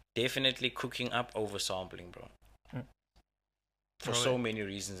 But definitely cooking up over sampling, bro. Mm. For so many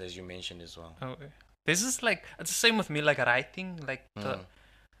reasons, as you mentioned as well. Oh, yeah. This is like, it's the same with me, like writing, like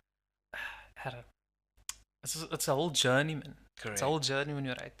it's a whole journey, man. Correct. It's a whole journey when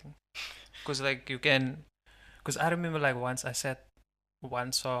you're writing. Because like because I remember like once I said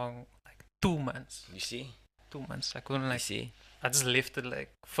one song like 2 months. You see? 2 months. I couldn't You like, see? I just left it like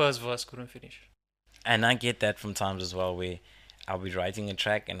first verse, couldn't finish. And I get that from times as well, where I'll be writing a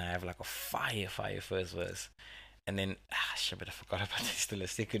track and I have like a fire first verse. And then, shit, but I forgot about there's still a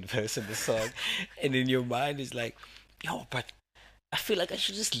second verse in the song. And in your mind is like, yo, but I feel like I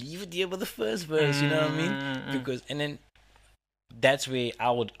should just leave it here with the first verse, you know what I mean? Because, and then that's where I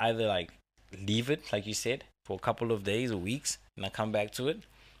would either like leave it, like you said, for a couple of days or weeks, and I come back to it,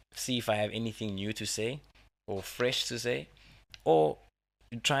 see if I have anything new to say or fresh to say, or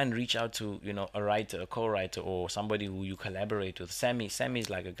try and reach out to, a writer, a co-writer, or somebody who you collaborate with. Sammy's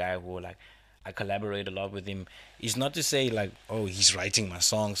like a guy who like I collaborate a lot with him. It's not to say like, oh, he's writing my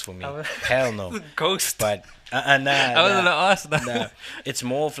songs for me. Hell no. Ghost. But nah, I was gonna ask that. nah. It's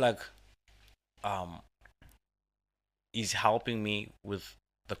more of like he's helping me with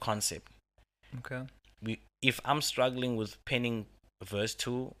the concept. Okay. If I'm struggling with penning verse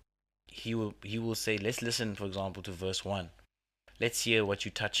 2, he will say, let's listen, for example, to verse 1. Let's hear what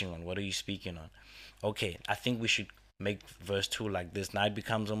you're touching on. What are you speaking on? Okay, I think we should make verse 2 like this. Now it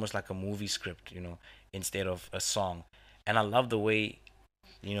becomes almost like a movie script, instead of a song. And I love the way,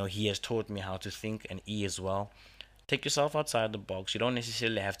 he has taught me how to think, and E as well. Take yourself outside the box. You don't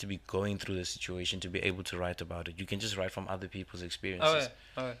necessarily have to be going through the situation to be able to write about it. You can just write from other people's experiences.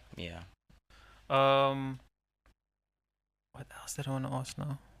 Oh, yeah. Yeah. What else did I want to ask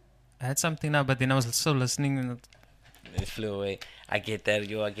now? I had something now, but then I was still listening and it flew away. I get that,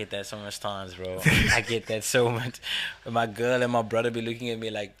 I get that so much times, bro. I get that so much. My girl and my brother be looking at me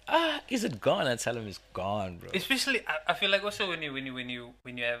like, is it gone? I tell them it's gone, bro. especially I feel like also when you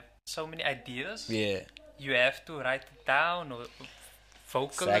have so many ideas, Yeah. you have to write it down or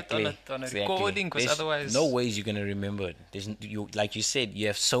vocal it on a recording, because otherwise no ways you're gonna remember it. Like you said, you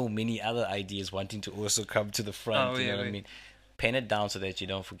have so many other ideas wanting to also come to the front. You know what I mean? Pen it down so that you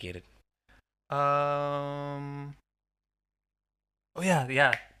don't forget it. Oh yeah,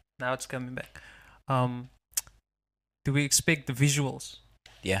 yeah. Now it's coming back. Um, do we expect the visuals?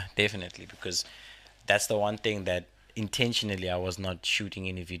 Yeah, definitely, because that's the one thing that intentionally I was not shooting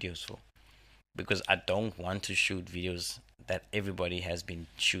any videos for, because I don't want to shoot videos that everybody has been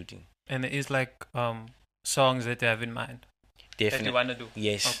shooting. And it is like songs that you have in mind that you Definitely, wanna do.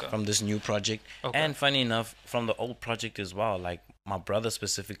 yes, Okay. from this new project, Okay. and funny enough, from the old project as well. Like my brother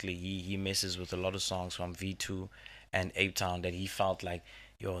specifically, he messes with a lot of songs from V2 and Ape Town that he felt like,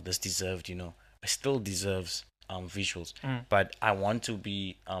 yo, this deserved, it still deserves visuals, Mm. but I want to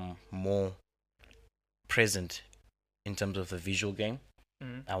be more present in terms of the visual game.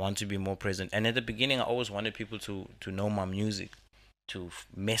 Mm. I want to be more present. And at the beginning, I always wanted people to know my music, to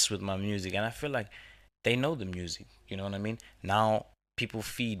mess with my music, and I feel like they know the music. You know what I mean? Now people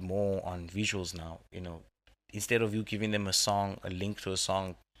feed more on visuals now. Instead of you giving them a song, a link to a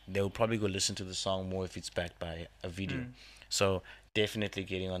song, they'll probably go listen to the song more if it's backed by a video. Mm. So definitely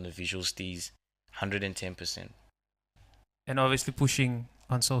getting on the visual steez, 110%. And obviously pushing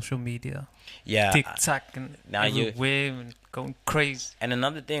on social media, Yeah. TikTok and Now you everywhere and going crazy. And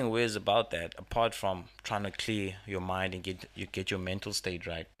another thing is about that, apart from trying to clear your mind and get your mental state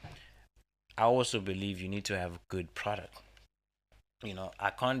right, I also believe you need to have a good product. I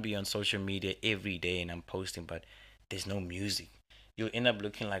can't be on social media every day and I'm posting, but there's no music. You'll end up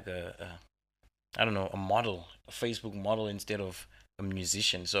looking like I don't know, a model, a Facebook model instead of a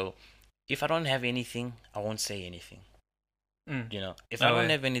musician. So if I don't have anything, I won't say anything. Mm. If I Oh don't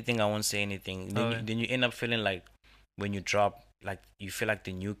yeah. have anything, I won't say anything. Then Oh you, yeah. then you end up feeling like when you drop, like you feel like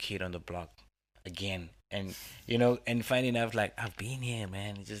the new kid on the block again. And finding out like I've been here,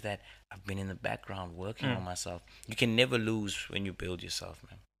 man. It's just that I've been in the background working Mm. on myself. You can never lose when you build yourself,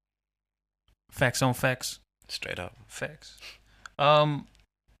 man. Facts on facts. Straight up. Facts. Um.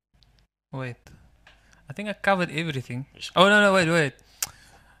 Wait. I think I covered everything. Oh no, wait.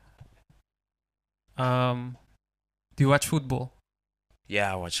 Um. Do you watch football?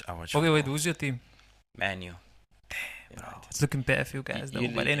 Yeah, I watch Okay, wait. football. Who's your team? Manu. Bro, United. it's looking bad for you guys though.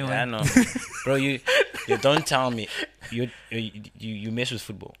 But anyway. I know, bro. You don't tell me you mess with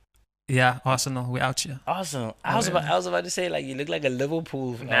football. Yeah, Arsenal. We out here. Awesome. Oh, yeah. I was about to say like you look like a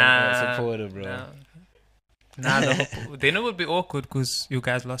Liverpool Nah, supporter, bro. nah, Liverpool. Then it would be awkward because you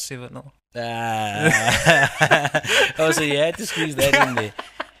guys lost 7-0. Ah. Oh, so you had to squeeze that in there.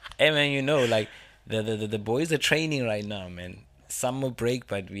 Hey man, like the boys are training right now, man. Summer break,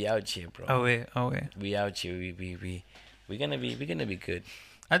 but we out here, bro. Oh wait, oh wait. We out here. We're gonna be good.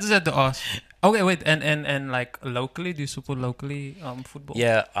 I just had to ask. Okay, wait, and like locally, do you support locally football?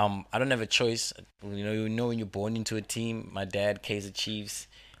 Yeah. I don't have a choice. You know when you're born into a team. My dad, Kaiser Chiefs.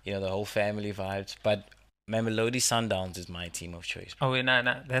 The whole family vibes. But Mamelodi Sundowns is my team of choice. Oh wait, nah.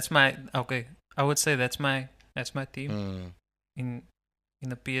 That's my okay. I would say that's my team Mm, in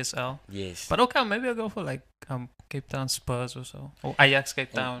the PSL. yes. But okay, maybe I'll go for like Cape Town Spurs or so. Or Ajax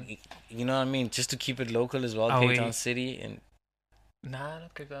Cape Town. You know what I mean? Just to keep it local as well, Oh, Cape wait. Town City. And Nah,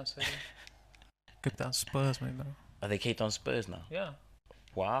 not Cape Town City. Cape Town Spurs, my bro. are they Cape Town Spurs now? Yeah.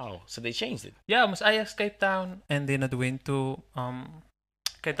 Wow. So they changed it. Yeah, it was Ajax Cape Town and then it went to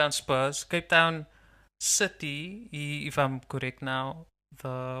Cape Town Spurs. Cape Town City, if I'm correct now,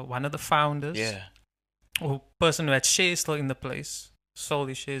 the one of the founders Yeah. or person who had shares still in the place sold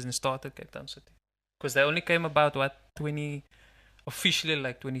his shares and started Cape Town City. Because they only came about officially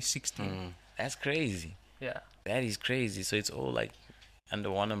like 2016. That's crazy. Yeah. That is crazy. So it's all like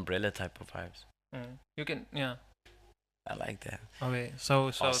under one umbrella type of vibes. You can, yeah. I like that. Okay, so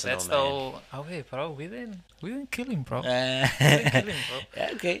Arsenal, that's the man. whole. Okay, bro, we didn't kill him, bro. Uh, We didn't kill him, bro. yeah,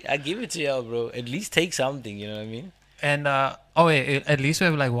 okay, I give it to y'all, bro. At least take something. You know what I mean? And at least we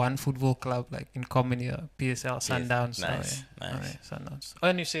have like one football club like in common here, PSL Sundowns. Nice, nice. Okay, Sundowns. Oh,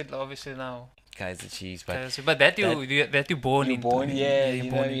 and you said obviously now, Kaiser Chiefs, but but that you born you're into. born, yeah. you're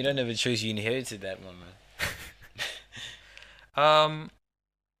You born know, you into. don't have a choice. You inherited that one, man.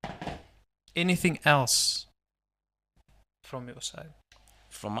 Anything else from your side?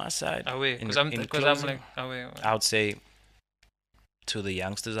 From my side, Oh wait, in because I'm closing, like wait. I would say to the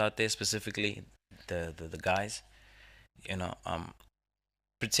youngsters out there, specifically the guys,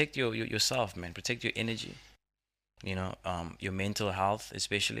 protect yourself, man. Protect your energy. Your mental health,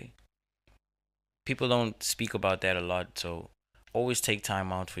 especially. People don't speak about that a lot, so always take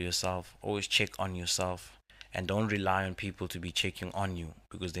time out for yourself. Always check on yourself, and don't rely on people to be checking on you,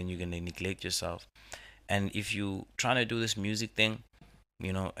 because then you're gonna neglect yourself. And if you trying to do this music thing,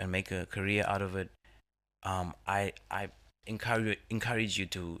 and make a career out of it, I encourage you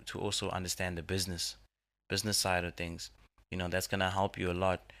to also understand the business side of things. That's gonna help you a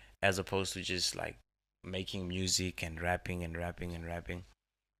lot, as opposed to just like making music and rapping and rapping and rapping,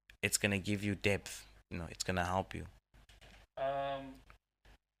 it's gonna give you depth. It's gonna help you. Um,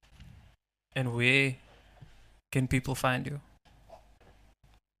 and where can people find you?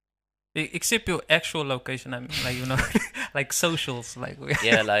 Except your actual location, I mean, like like socials, like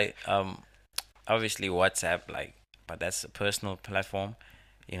Yeah, like obviously WhatsApp, like, but that's a personal platform.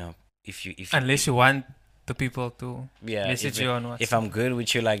 You know, if you unless you want the people to yeah, message you on if WhatsApp. I'm good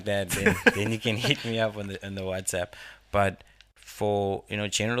with you like that, then then you can hit me up on the WhatsApp. But for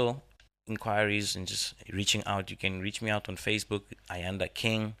general inquiries and just reaching out, you can reach me out on Facebook, Ayanda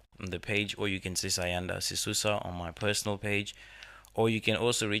King on the page, or you can say Ayanda Sisusa on my personal page, or you can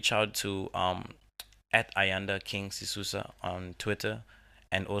also reach out to at Ayanda King Sisusa on Twitter,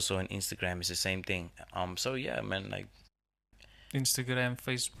 and also on Instagram. It's the same thing. So yeah, man, like Instagram,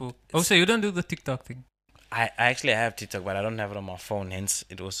 Facebook. Oh, it's so you don't do the TikTok thing? I actually have TikTok, but I don't have it on my phone. Hence,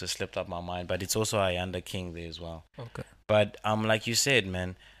 it also slipped up my mind. But it's also Ayanda King there as well. Okay. But like you said,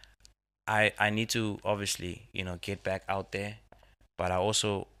 man, I need to obviously get back out there, but I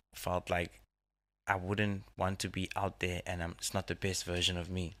also felt like I wouldn't want to be out there and it's not the best version of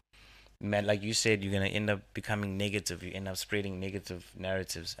me. Man, like you said, you're gonna end up becoming negative. You end up spreading negative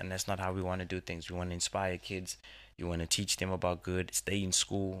narratives, and that's not how we want to do things. We want to inspire kids. You want to teach them about good. Stay in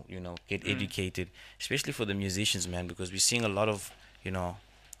school. Get educated, especially for the musicians, man, because we're seeing a lot of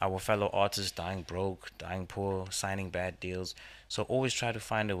our fellow artists dying broke, dying poor, signing bad deals. So always try to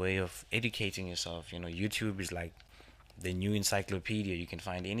find a way of educating yourself. YouTube is like the new encyclopedia. You can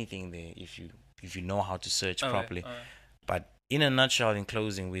find anything there if you know how to search properly. But in a nutshell, in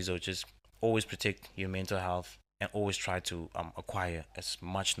closing, Weezo, just always protect your mental health and always try to acquire as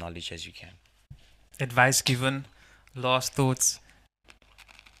much knowledge as you can. Advice given, last thoughts.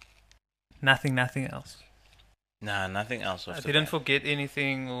 Nothing else. Nah, nothing else. I didn't forget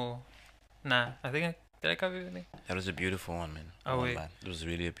anything or nah. Did I cover everything? That was a beautiful one, man. Oh wait, It was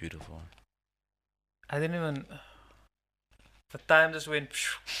really a beautiful one. I didn't even. The time just went.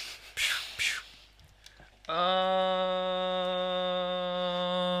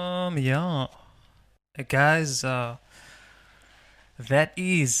 Yeah, guys. That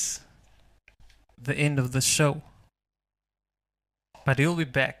is the end of the show. But he'll be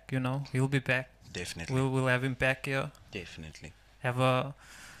back. He'll be back. Definitely. We'll have him back here. Definitely. Have a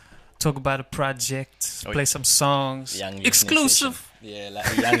talk about a project. Play some songs. Young Exclusive. Session. Yeah,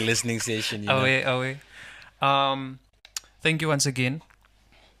 like a young listening session. Away. Thank you once again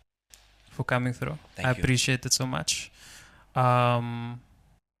for coming through. Thank I you. appreciate it so much.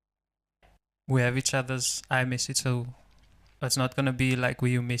 We have each other's iMessage, so it's not gonna be like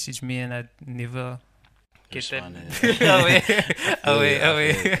where you message me and I never get that.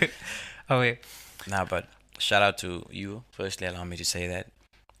 Away. Nah, but shout out to you. Firstly, allow me to say that,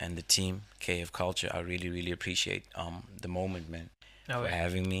 and the team KF Culture. I really, really appreciate the moment, man, for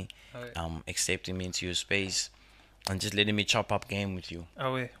having me, accepting me into your space, and just letting me chop up game with you.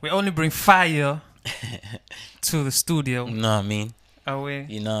 We only bring fire to the studio. You know what I mean?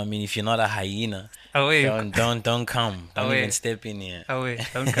 You know what I mean? If you're not a hyena, don't come. Don't even step in here.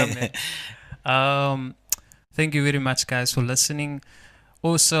 Don't come in. Thank you very much, guys, for listening.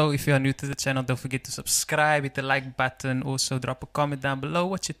 Also, if you are new to the channel, don't forget to subscribe, hit the like button. Also, drop a comment down below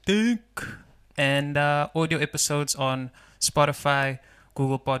what you think. And audio episodes on Spotify,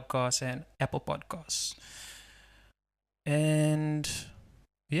 Google Podcasts, and Apple Podcasts. And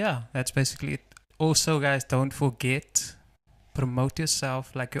yeah, that's basically it. Also, guys, don't forget, promote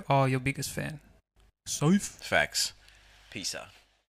yourself like you are your biggest fan. Safe. Facts. Peace out.